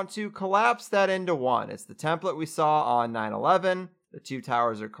occultists want to collapse that into one. It's the template we saw on 9/11. The two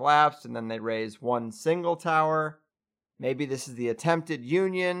towers are collapsed, and then they raise one single tower. Maybe this is the attempted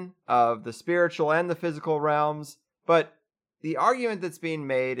union of the spiritual and the physical realms, but the argument that's being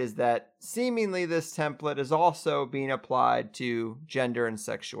made is that seemingly this template is also being applied to gender and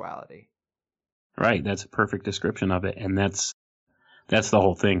sexuality. Right, that's a perfect description of it, and that's the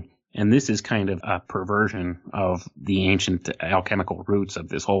whole thing. And this is kind of a perversion of the ancient alchemical roots of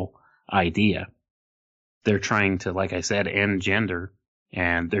this whole idea. They're trying to, like I said, end gender,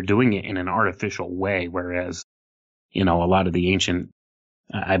 and they're doing it in an artificial way, whereas, a lot of the ancient,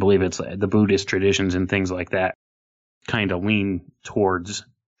 I believe it's the Buddhist traditions and things like that, kind of lean towards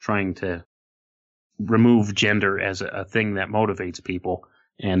trying to remove gender as a thing that motivates people.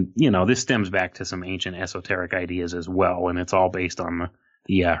 And, this stems back to some ancient esoteric ideas as well, and it's all based on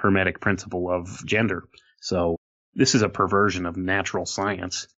the Hermetic principle of gender. So this is a perversion of natural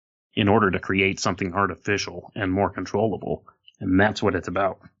science in order to create something artificial and more controllable, and that's what it's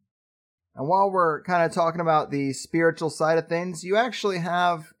about. And while we're kind of talking about the spiritual side of things, you actually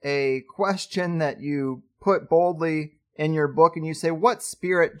have a question that you put boldly in your book, and you say, what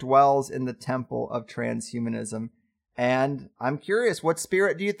spirit dwells in the temple of transhumanism? And I'm curious, what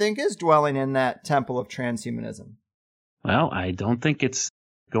spirit do you think is dwelling in that temple of transhumanism? Well, I don't think it's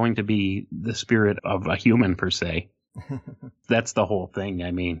going to be the spirit of a human per se. That's the whole thing.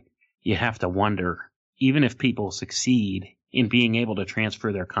 I mean, you have to wonder, even if people succeed in being able to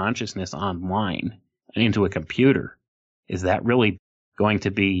transfer their consciousness online into a computer, is that really going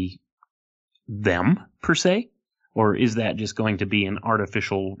to be them per se? Or is that just going to be an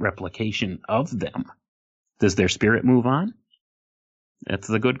artificial replication of them? Does their spirit move on? That's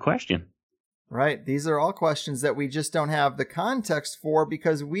the good question. Right. These are all questions that we just don't have the context for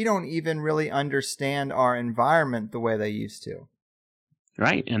because we don't even really understand our environment the way they used to.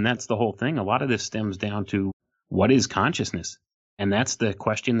 Right. And that's the whole thing. A lot of this stems down to what is consciousness? And that's the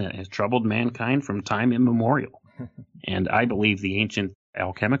question that has troubled mankind from time immemorial. And I believe the ancient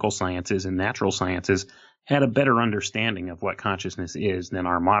alchemical sciences and natural sciences had a better understanding of what consciousness is than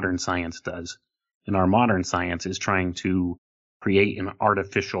our modern science does. And our modern science is trying to create an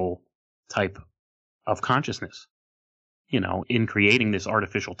artificial type of consciousness. In creating this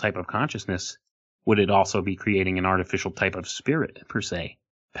artificial type of consciousness, would it also be creating an artificial type of spirit, per se,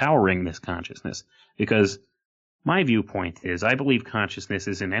 powering this consciousness? Because my viewpoint is I believe consciousness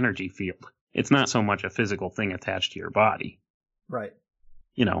is an energy field. It's not so much a physical thing attached to your body. Right.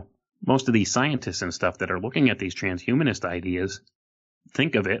 Most of these scientists and stuff that are looking at these transhumanist ideas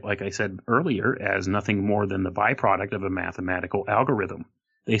think of it, like I said earlier, as nothing more than the byproduct of a mathematical algorithm.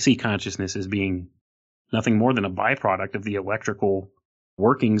 They see consciousness as being nothing more than a byproduct of the electrical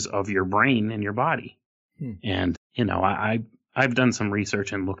workings of your brain and your body. And, I've done some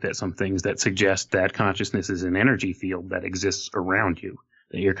research and looked at some things that suggest that consciousness is an energy field that exists around you,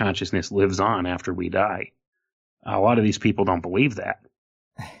 that your consciousness lives on after we die. A lot of these people don't believe that.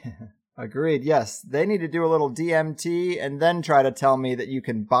 Agreed. Yes. They need to do a little DMT and then try to tell me that you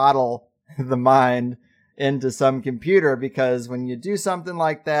can bottle the mind into some computer, because when you do something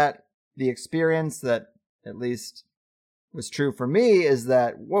like that, the experience that at least was true for me is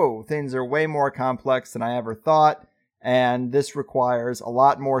that, whoa, things are way more complex than I ever thought. And this requires a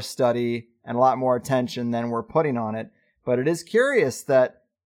lot more study and a lot more attention than we're putting on it. But it is curious that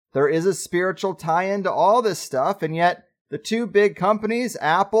there is a spiritual tie-in to all this stuff, and yet the two big companies,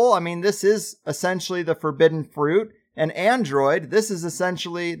 Apple, I mean, this is essentially the forbidden fruit, and Android, this is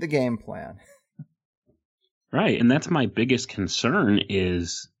essentially the game plan. Right, and that's my biggest concern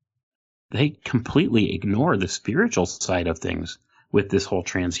is they completely ignore the spiritual side of things with this whole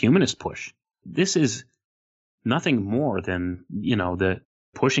transhumanist push. This is nothing more than, the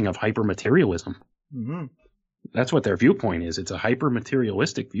pushing of hypermaterialism. Mm-hmm. That's what their viewpoint is. It's a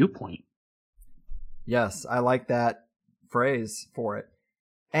hypermaterialistic viewpoint. Yes, I like that phrase for it.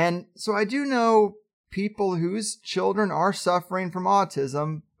 And so I do know people whose children are suffering from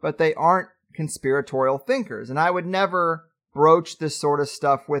autism, but they aren't conspiratorial thinkers. And I would never broach this sort of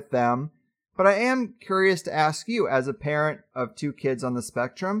stuff with them. But I am curious to ask you, as a parent of two kids on the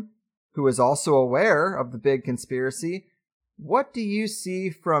spectrum, who is also aware of the big conspiracy, what do you see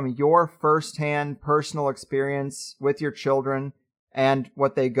from your firsthand personal experience with your children and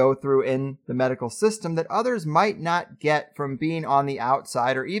what they go through in the medical system that others might not get from being on the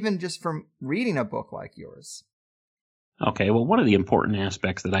outside or even just from reading a book like yours? Okay, well, one of the important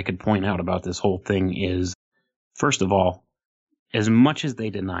aspects that I could point out about this whole thing is, first of all, as much as they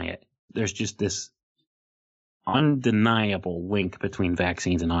deny it, there's just this undeniable link between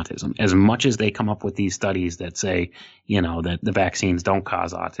vaccines and autism. As much as they come up with these studies that say, that the vaccines don't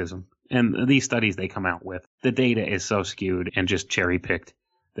cause autism, and these studies they come out with, the data is so skewed and just cherry-picked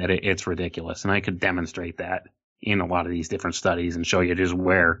that it's ridiculous. And I could demonstrate that in a lot of these different studies and show you just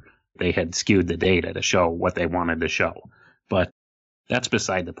where they had skewed the data to show what they wanted to show. But that's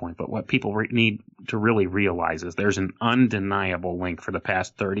beside the point. But what people need to really realize is there's an undeniable link for the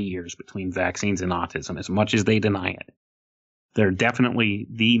past 30 years between vaccines and autism, as much as they deny it. They're definitely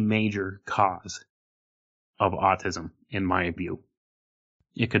the major cause of autism, in my view.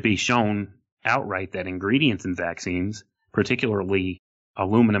 It could be shown outright that ingredients in vaccines, particularly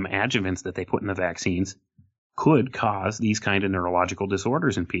aluminum adjuvants that they put in the vaccines, could cause these kind of neurological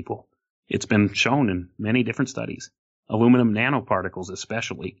disorders in people. It's been shown in many different studies. Aluminum nanoparticles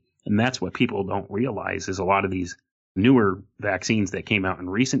especially. And that's what people don't realize is a lot of these newer vaccines that came out in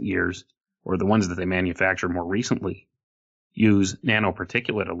recent years, or the ones that they manufacture more recently, use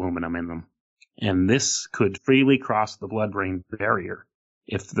nanoparticulate aluminum in them. And this could freely cross the blood-brain barrier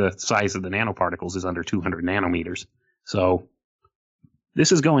if the size of the nanoparticles is under 200 nanometers. So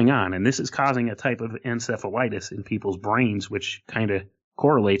this is going on, and this is causing a type of encephalitis in people's brains, which kind of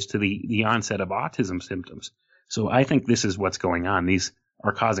correlates to the onset of autism symptoms. So I think this is what's going on. These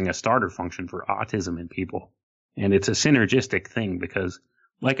are causing a starter function for autism in people. And it's a synergistic thing because,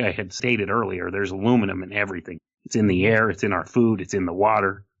 like I had stated earlier, there's aluminum in everything. It's in the air, it's in our food, it's in the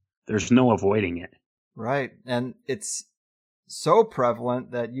water. There's no avoiding it. Right. And it's so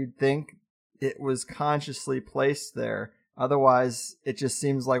prevalent that you'd think it was consciously placed there. Otherwise, it just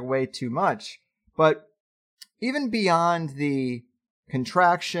seems like way too much. But even beyond the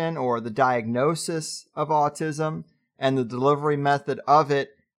contraction or the diagnosis of autism and the delivery method of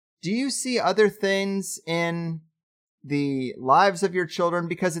it, do you see other things in the lives of your children?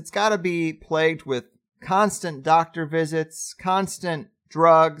 Because it's got to be plagued with constant doctor visits, constant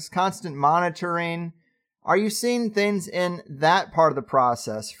drugs, constant monitoring. Are you seeing things in that part of the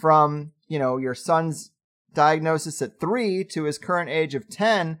process from, your son's diagnosis at 3 to his current age of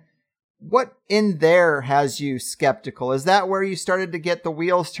 10? What in there has you skeptical? Is that where you started to get the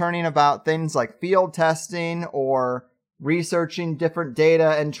wheels turning about things like field testing or researching different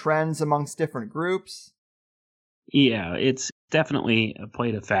data and trends amongst different groups? Yeah, it's definitely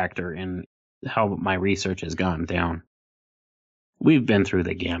played a factor in how my research has gone down. We've been through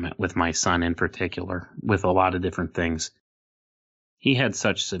the gamut with my son in particular, with a lot of different things. He had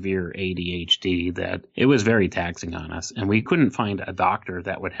such severe ADHD that it was very taxing on us, and we couldn't find a doctor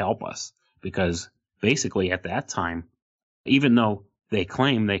that would help us because basically at that time, even though they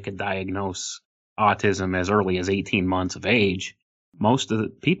claim they could diagnose autism as early as 18 months of age, most of the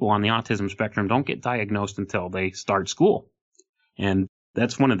people on the autism spectrum don't get diagnosed until they start school. And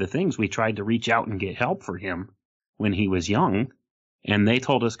that's one of the things we tried to reach out and get help for him when he was young, and they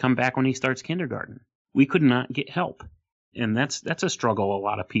told us come back when he starts kindergarten. We could not get help. And that's a struggle a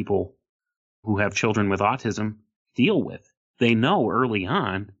lot of people who have children with autism deal with. They know early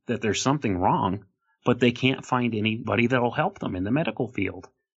on that there's something wrong, but they can't find anybody that'll help them in the medical field,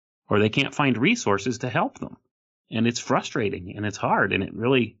 or they can't find resources to help them. And it's frustrating and it's hard, and it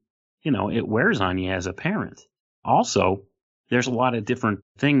really, it wears on you as a parent. Also, there's a lot of different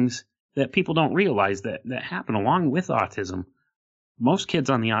things that people don't realize that happen along with autism. Most kids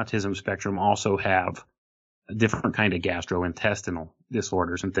on the autism spectrum also have a different kind of gastrointestinal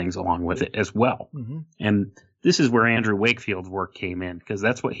disorders and things along with it as well. Mm-hmm. And this is where Andrew Wakefield's work came in, because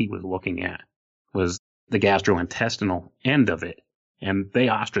that's what he was looking at, was the gastrointestinal end of it. And they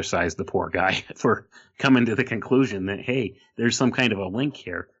ostracized the poor guy for coming to the conclusion that, hey, there's some kind of a link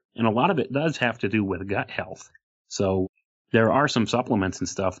here. And a lot of it does have to do with gut health. So there are some supplements and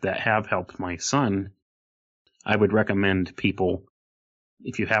stuff that have helped my son. I would recommend people,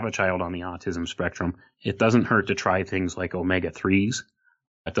 if you have a child on the autism spectrum, it doesn't hurt to try things like omega-3s.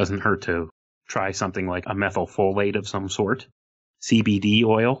 It doesn't hurt to try something like a methylfolate of some sort. CBD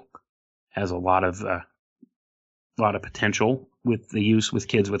oil has a lot of potential with the use with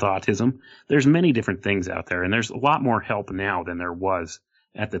kids with autism. There's many different things out there, and there's a lot more help now than there was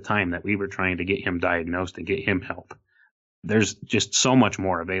at the time that we were trying to get him diagnosed and get him help. There's just so much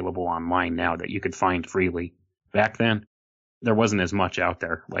more available online now that you could find freely. Back then, there wasn't as much out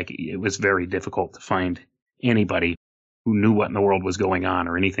there. Like, it was very difficult to find anybody who knew what in the world was going on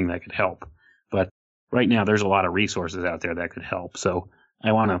or anything that could help. But right now, there's a lot of resources out there that could help. So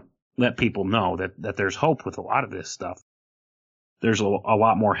I want to let people know that there's hope with a lot of this stuff. There's a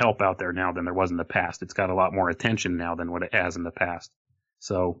lot more help out there now than there was in the past. It's got a lot more attention now than what it has in the past.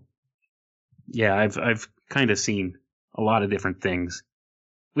 So, yeah, I've kind of seen a lot of different things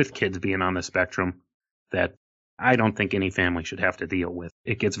with kids being on the spectrum that I don't think any family should have to deal with.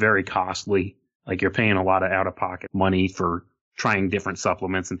 It gets very costly. Like, you're paying a lot of out-of-pocket money for trying different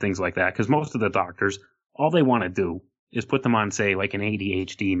supplements and things like that. Because most of the doctors, all they want to do is put them on, say, like an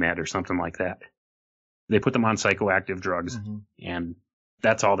ADHD med or something like that. They put them on psychoactive drugs, and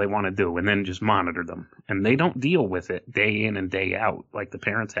that's all they want to do, and then just monitor them. And they don't deal with it day in and day out like the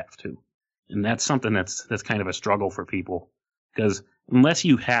parents have to. And that's something that's kind of a struggle for people, because unless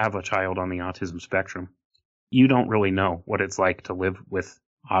you have a child on the autism spectrum, you don't really know what it's like to live with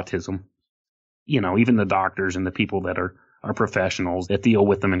autism. You know, even the doctors and the people that are professionals that deal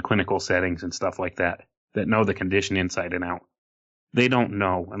with them in clinical settings and stuff like that know the condition inside and out. They don't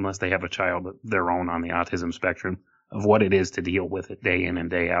know, unless they have a child of their own on the autism spectrum, of what it is to deal with it day in and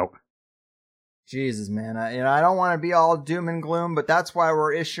day out. Jesus, man. I don't want to be all doom and gloom, but that's why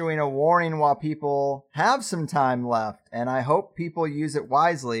we're issuing a warning while people have some time left, and I hope people use it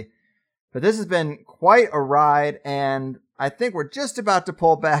wisely. But this has been quite a ride, and I think we're just about to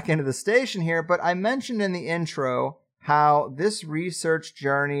pull back into the station here, but I mentioned in the intro how this research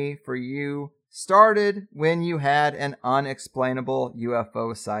journey for you started when you had an unexplainable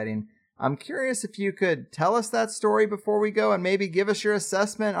UFO sighting. I'm curious if you could tell us that story before we go and maybe give us your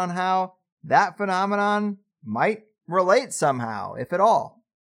assessment on how that phenomenon might relate somehow, if at all.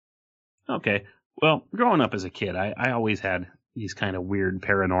 Okay. Well, growing up as a kid, I always had these kind of weird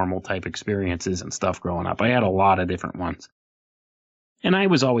paranormal type experiences and stuff growing up. I had a lot of different ones. And I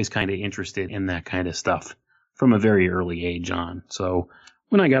was always kind of interested in that kind of stuff from a very early age on. So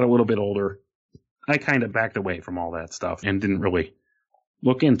when I got a little bit older, I kind of backed away from all that stuff and didn't really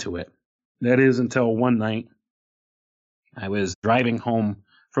look into it. That is until one night I was driving home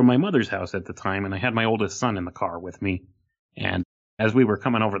from my mother's house at the time, and I had my oldest son in the car with me. And as we were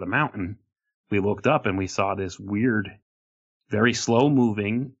coming over the mountain, we looked up and we saw this weird, very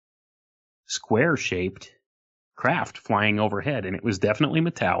slow-moving, square-shaped craft flying overhead, and it was definitely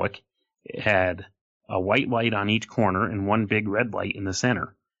metallic. It had a white light on each corner and one big red light in the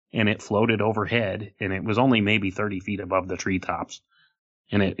center. And it floated overhead, and it was only maybe 30 feet above the treetops.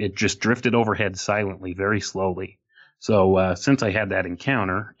 And it just drifted overhead silently, very slowly. So since I had that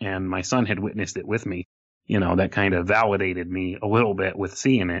encounter, and my son had witnessed it with me, that kind of validated me a little bit with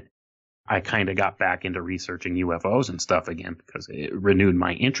seeing it. I kind of got back into researching UFOs and stuff again, because it renewed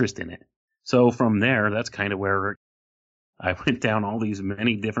my interest in it. So from there, that's kind of where I went down all these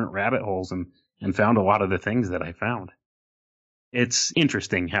many different rabbit holes and found a lot of the things that I found. It's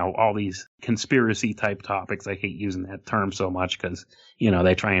interesting how all these conspiracy type topics, I hate using that term so much because,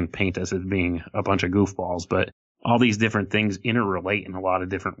 they try and paint us as being a bunch of goofballs, but all these different things interrelate in a lot of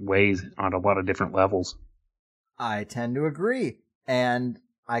different ways on a lot of different levels. I tend to agree. And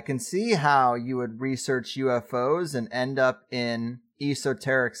I can see how you would research UFOs and end up in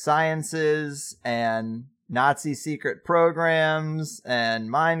esoteric sciences and Nazi secret programs and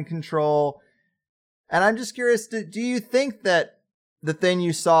mind control. And I'm just curious, do you think that the thing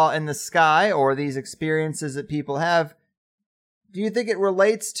you saw in the sky or these experiences that people have, do you think it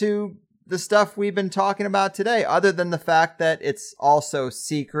relates to the stuff we've been talking about today, other than the fact that it's also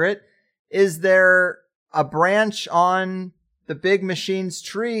secret? Is there a branch on the big machine's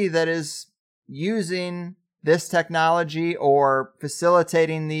tree that is using this technology or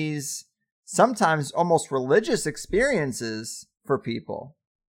facilitating these sometimes almost religious experiences for people?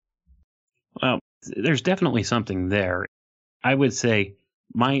 Well, there's definitely something there. I would say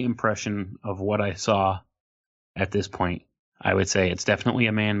my impression of what I saw at this point, I would say it's definitely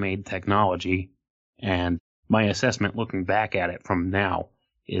a man-made technology, And my assessment looking back at it from now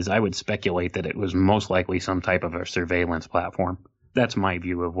is I would speculate that it was most likely some type of a surveillance platform. That's my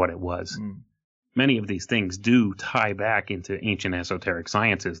view of what it was. Many of these things do tie back into ancient esoteric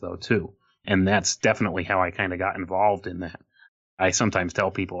sciences, though, too. And that's definitely how I kind of got involved in that. I sometimes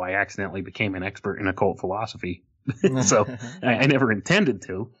tell people I accidentally became an expert in occult philosophy. So I never intended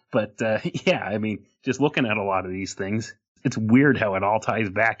to. But yeah, I mean, just looking at a lot of these things, it's weird how it all ties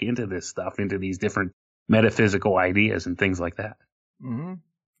back into this stuff, into these different metaphysical ideas and things like that. Mm-hmm.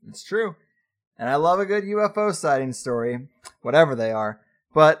 It's true. And I love a good UFO sighting story, whatever they are.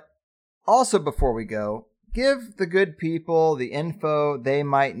 But also, before we go, give the good people the info they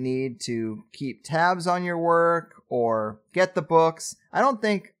might need to keep tabs on your work or get the books. I don't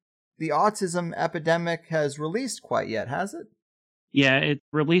think the Autism Epidemic has released quite yet, has it? Yeah, it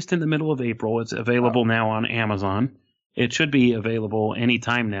released in the middle of April. It's available now on Amazon. It should be available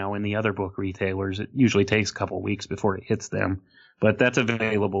anytime now in the other book retailers. It usually takes a couple of weeks before it hits them, but that's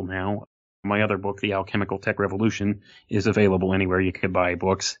available now. My other book, The Alchemical Tech Revolution, is available anywhere you could buy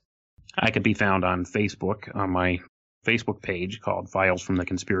books. I could be found on Facebook, on my Facebook page called Files from the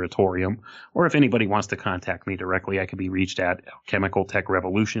Conspiratorium, or if anybody wants to contact me directly, I could be reached at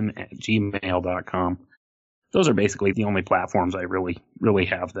alchemicaltechrevolution@gmail.com. Those are basically the only platforms I really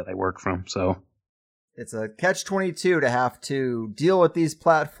have that I work from. So it's a catch-22 to have to deal with these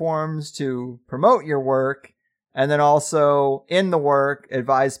platforms to promote your work, and then also in the work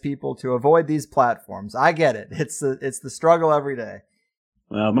advise people to avoid these platforms. I get it. It's the struggle every day.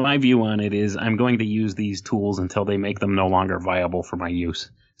 Well, my view on it is I'm going to use these tools until they make them no longer viable for my use.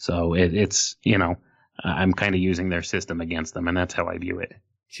 So it's, you know, I'm kind of using their system against them, and that's how I view it.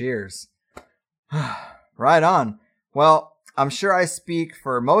 Cheers. Right on. Well, I'm sure I speak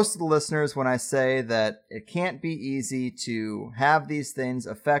for most of the listeners when I say that it can't be easy to have these things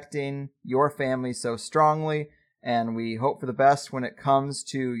affecting your family so strongly, and we hope for the best when it comes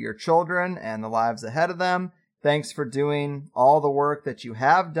to your children and the lives ahead of them. Thanks for doing all the work that you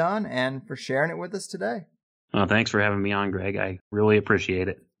have done and for sharing it with us today. Well, thanks for having me on, Greg. I really appreciate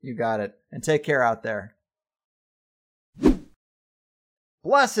it. You got it. And take care out there.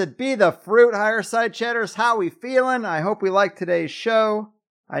 Blessed be the fruit, Higher Side Chatters. How we feeling? I hope we like today's show.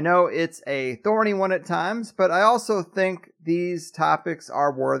 I know it's a thorny one at times, but I also think these topics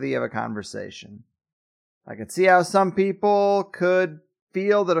are worthy of a conversation. I can see how some people could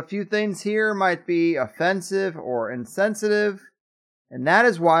feel that a few things here might be offensive or insensitive, and that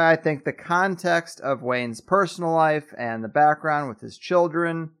is why I think the context of Wayne's personal life and the background with his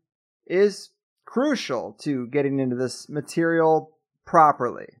children is crucial to getting into this material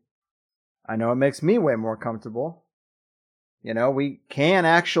properly. I know it makes me way more comfortable. You know, we can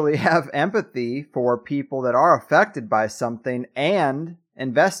actually have empathy for people that are affected by something and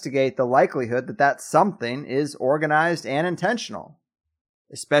investigate the likelihood that that something is organized and intentional,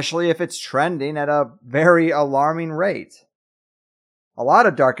 especially if it's trending at a very alarming rate. A lot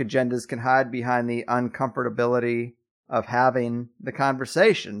of dark agendas can hide behind the uncomfortability of having the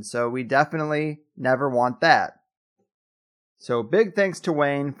conversation, so we definitely never want that. So big thanks to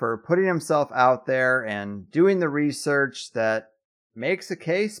Wayne for putting himself out there and doing the research that makes a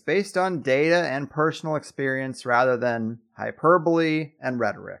case based on data and personal experience rather than hyperbole and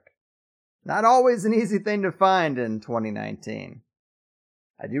rhetoric. Not always an easy thing to find in 2019.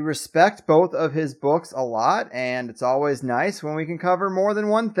 I do respect both of his books a lot, and it's always nice when we can cover more than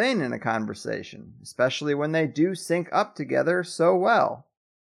one thing in a conversation, especially when they do sync up together so well.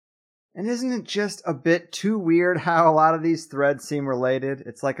 And isn't it just a bit too weird how a lot of these threads seem related?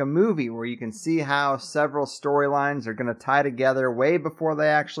 It's like a movie where you can see how several storylines are going to tie together way before they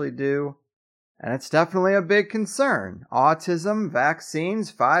actually do. And it's definitely a big concern. Autism,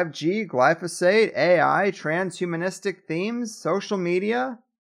 vaccines, 5G, glyphosate, AI, transhumanistic themes, social media.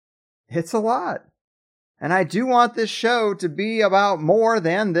 It's a lot. And I do want this show to be about more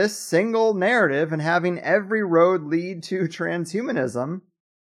than this single narrative and having every road lead to transhumanism.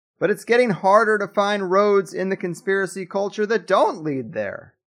 But it's getting harder to find roads in the conspiracy culture that don't lead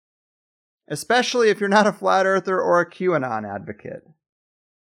there. Especially if you're not a flat earther or a QAnon advocate.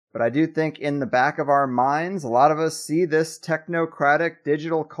 But I do think in the back of our minds, a lot of us see this technocratic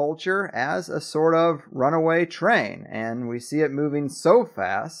digital culture as a sort of runaway train. And we see it moving so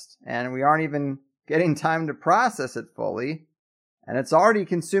fast, and we aren't even getting time to process it fully. And it's already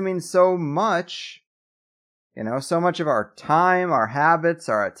consuming so much. You know, so much of our time, our habits,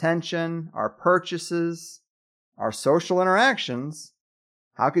 our attention, our purchases, our social interactions.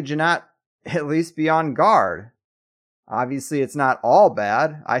 How could you not at least be on guard? Obviously, it's not all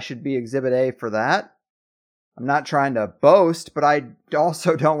bad. I should be Exhibit A for that. I'm not trying to boast, but I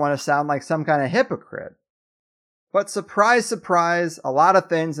also don't want to sound like some kind of hypocrite. But surprise, surprise, a lot of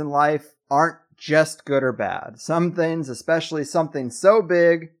things in life aren't just good or bad. Some things, especially something so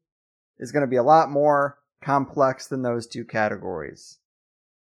big, is going to be a lot more complex than those two categories.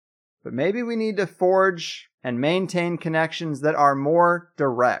 But maybe we need to forge and maintain connections that are more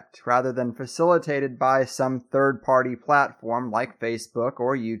direct rather than facilitated by some third-party platform like Facebook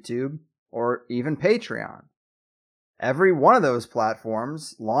or YouTube or even Patreon. Every one of those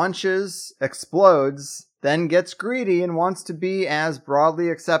platforms launches, explodes, then gets greedy and wants to be as broadly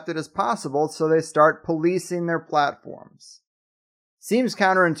accepted as possible, so they start policing their platforms. Seems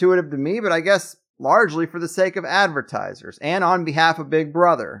counterintuitive to me, but I guess largely for the sake of advertisers and on behalf of Big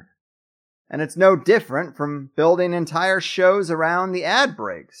Brother. And it's no different from building entire shows around the ad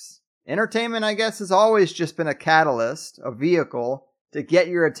breaks. Entertainment, I guess, has always just been a catalyst, a vehicle, to get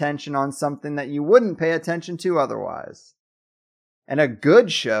your attention on something that you wouldn't pay attention to otherwise. And a good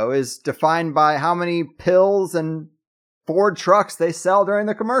show is defined by how many pills and Ford trucks they sell during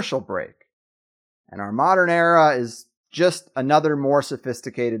the commercial break. And our modern era is just another more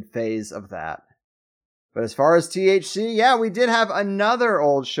sophisticated phase of that. But as far as THC, yeah, we did have another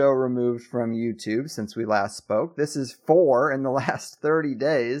old show removed from YouTube since we last spoke. This is 4 in the last 30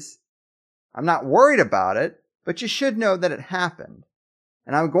 days. I'm not worried about it, but you should know that it happened.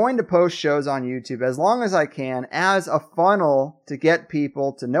 And I'm going to post shows on YouTube as long as I can as a funnel to get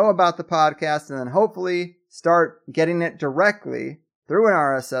people to know about the podcast and then hopefully start getting it directly through an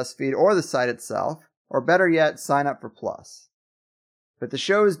RSS feed or the site itself, or better yet, sign up for Plus. But the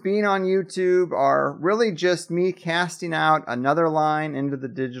shows being on YouTube are really just me casting out another line into the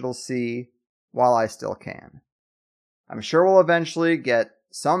digital sea while I still can. I'm sure we'll eventually get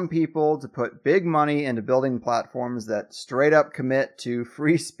some people to put big money into building platforms that straight up commit to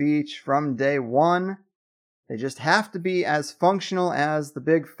free speech from day one. They just have to be as functional as the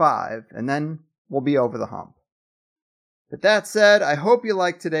Big Five, and then we'll be over the hump. But that said, I hope you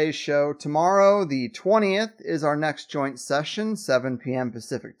liked today's show. Tomorrow, the 20th, is our next joint session, 7 p.m.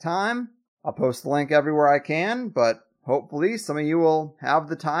 Pacific time. I'll post the link everywhere I can, but hopefully some of you will have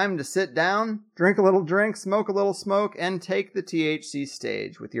the time to sit down, drink a little drink, smoke a little smoke, and take the THC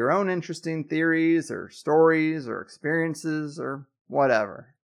stage with your own interesting theories or stories or experiences or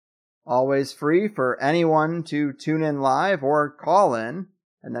whatever. Always free for anyone to tune in live or call in,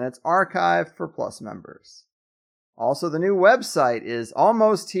 and then it's archived for Plus members. Also, the new website is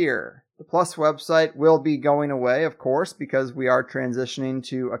almost here. The Plus website will be going away, of course, because we are transitioning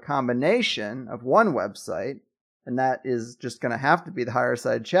to a combination of one website, and that is just going to have to be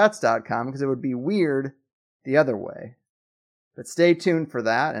thehighersidechats.com because it would be weird the other way. But stay tuned for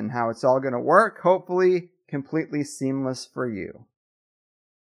that and how it's all going to work, hopefully completely seamless for you.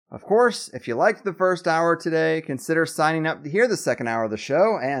 Of course, if you liked the first hour today, consider signing up to hear the second hour of the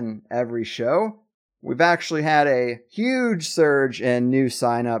show and every show. We've actually had a huge surge in new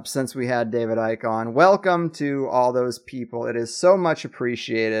signups since we had David Icke on. Welcome to all those people. It is so much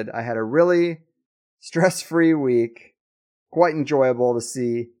appreciated. I had a really stress-free week. Quite enjoyable to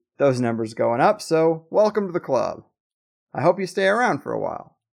see those numbers going up, so welcome to the club. I hope you stay around for a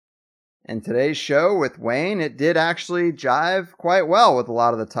while. In today's show with Wayne, it did actually jive quite well with a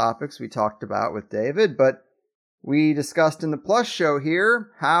lot of the topics we talked about with David, but we discussed in the Plus show here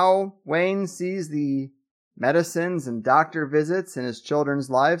how Wayne sees the medicines and doctor visits in his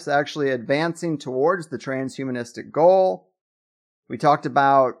children's lives actually advancing towards the transhumanistic goal. We talked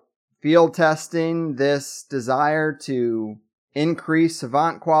about field testing this desire to increase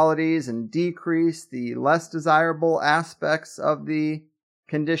savant qualities and decrease the less desirable aspects of the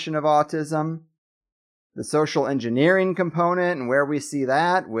condition of autism. The social engineering component and where we see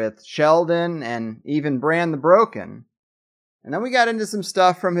that with Sheldon and even Bran the Broken. And then we got into some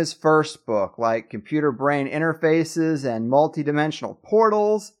stuff from his first book, like computer-brain interfaces and multidimensional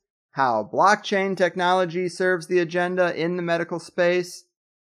portals, how blockchain technology serves the agenda in the medical space,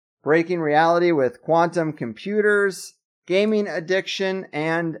 breaking reality with quantum computers, gaming addiction,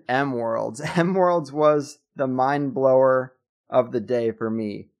 and M-Worlds. M-Worlds was the mind-blower of the day for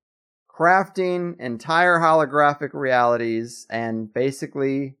me. Crafting entire holographic realities and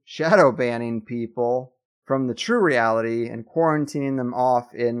basically shadow banning people from the true reality and quarantining them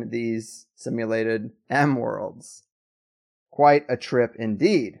off in these simulated M-Worlds. Quite a trip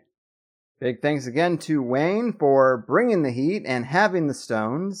indeed. Big thanks again to Wayne for bringing the heat and having the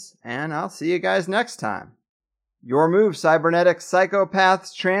stones, and I'll see you guys next time. Your move, cybernetic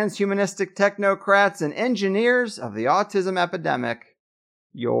psychopaths, transhumanistic technocrats, and engineers of the autism epidemic.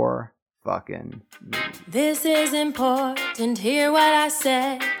 Your fucking move. This is important, hear what I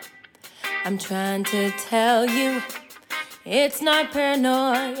said. I'm trying to tell you, it's not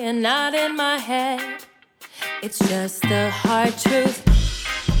paranoia and not in my head. It's just the hard truth.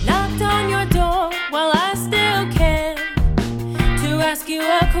 Knocked on your door while I still can to ask you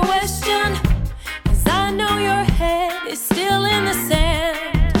a question, 'cause I know your head is still in the sand.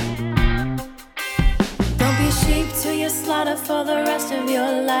 Don't be sheep to your slaughter for the rest of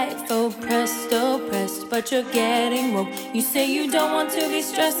your life. Oppressed, but you're getting woke. You say you don't want to be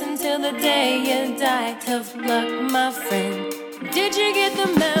stressed until the day you die. Tough luck, my friend. Did you get the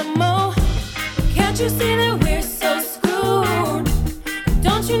memo? Can't you see that we're so screwed?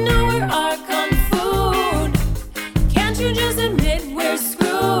 Don't you know we're our kung food? Can't you just admit we're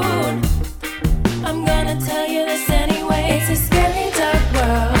screwed? I'm gonna tell you this anyway. It's a scary dark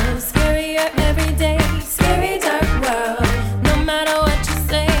world, scarier every day. Scary dark world, no matter what you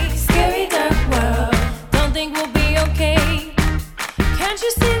say. Scary dark world, don't think we'll be okay. Can't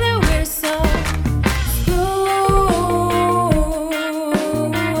you see that we're so screwed?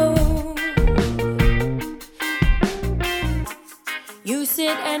 You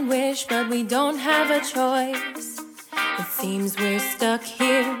sit and wish, but we don't have a choice. It seems we're stuck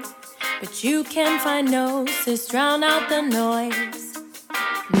here, but you can find gnosis, drown out the noise.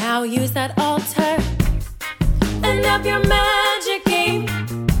 Now use that altar and up your magic game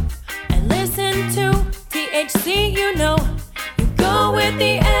and listen to THC, you know. You go with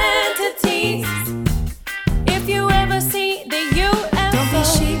the entities if you ever see the UFO. Don't be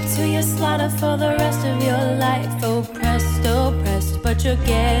sheep to your slaughter for the rest of your life. Oppressed, but you're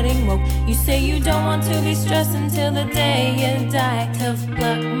getting woke. You say you don't want to be stressed until the day you die. Tough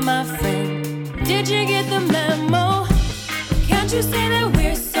luck, my friend. Did you get the memo? Can't you see that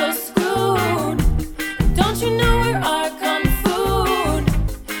we're so screwed? Don't you know we're our kung food?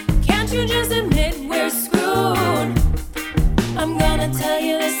 Can't you just admit we're screwed? I'm gonna tell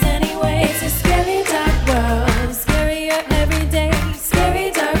you this anyway. It's a scary dark world, scarier every day.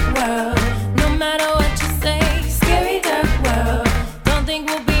 Scary dark world, no matter what you say. Scary dark world, don't think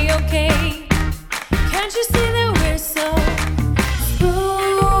we'll be okay. Can't you see that we're so screwed?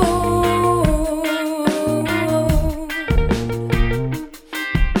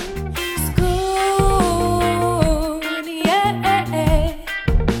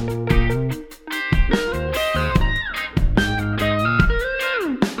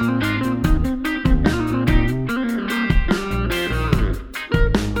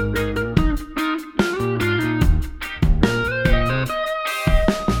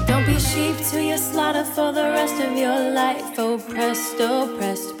 For the rest of your life,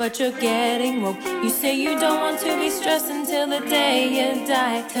 oppressed, but you're getting woke. You say you don't want to be stressed until the day you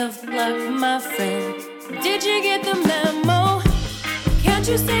die. Tough luck, my friend. Did you get the memo? Can't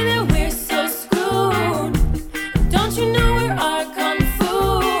you see that we're so screwed? Don't you know we're our kung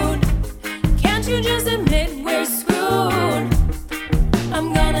food? Can't you just admit we're screwed?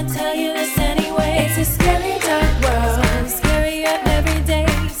 I'm gonna tell you this anyway. It's a scary dark world.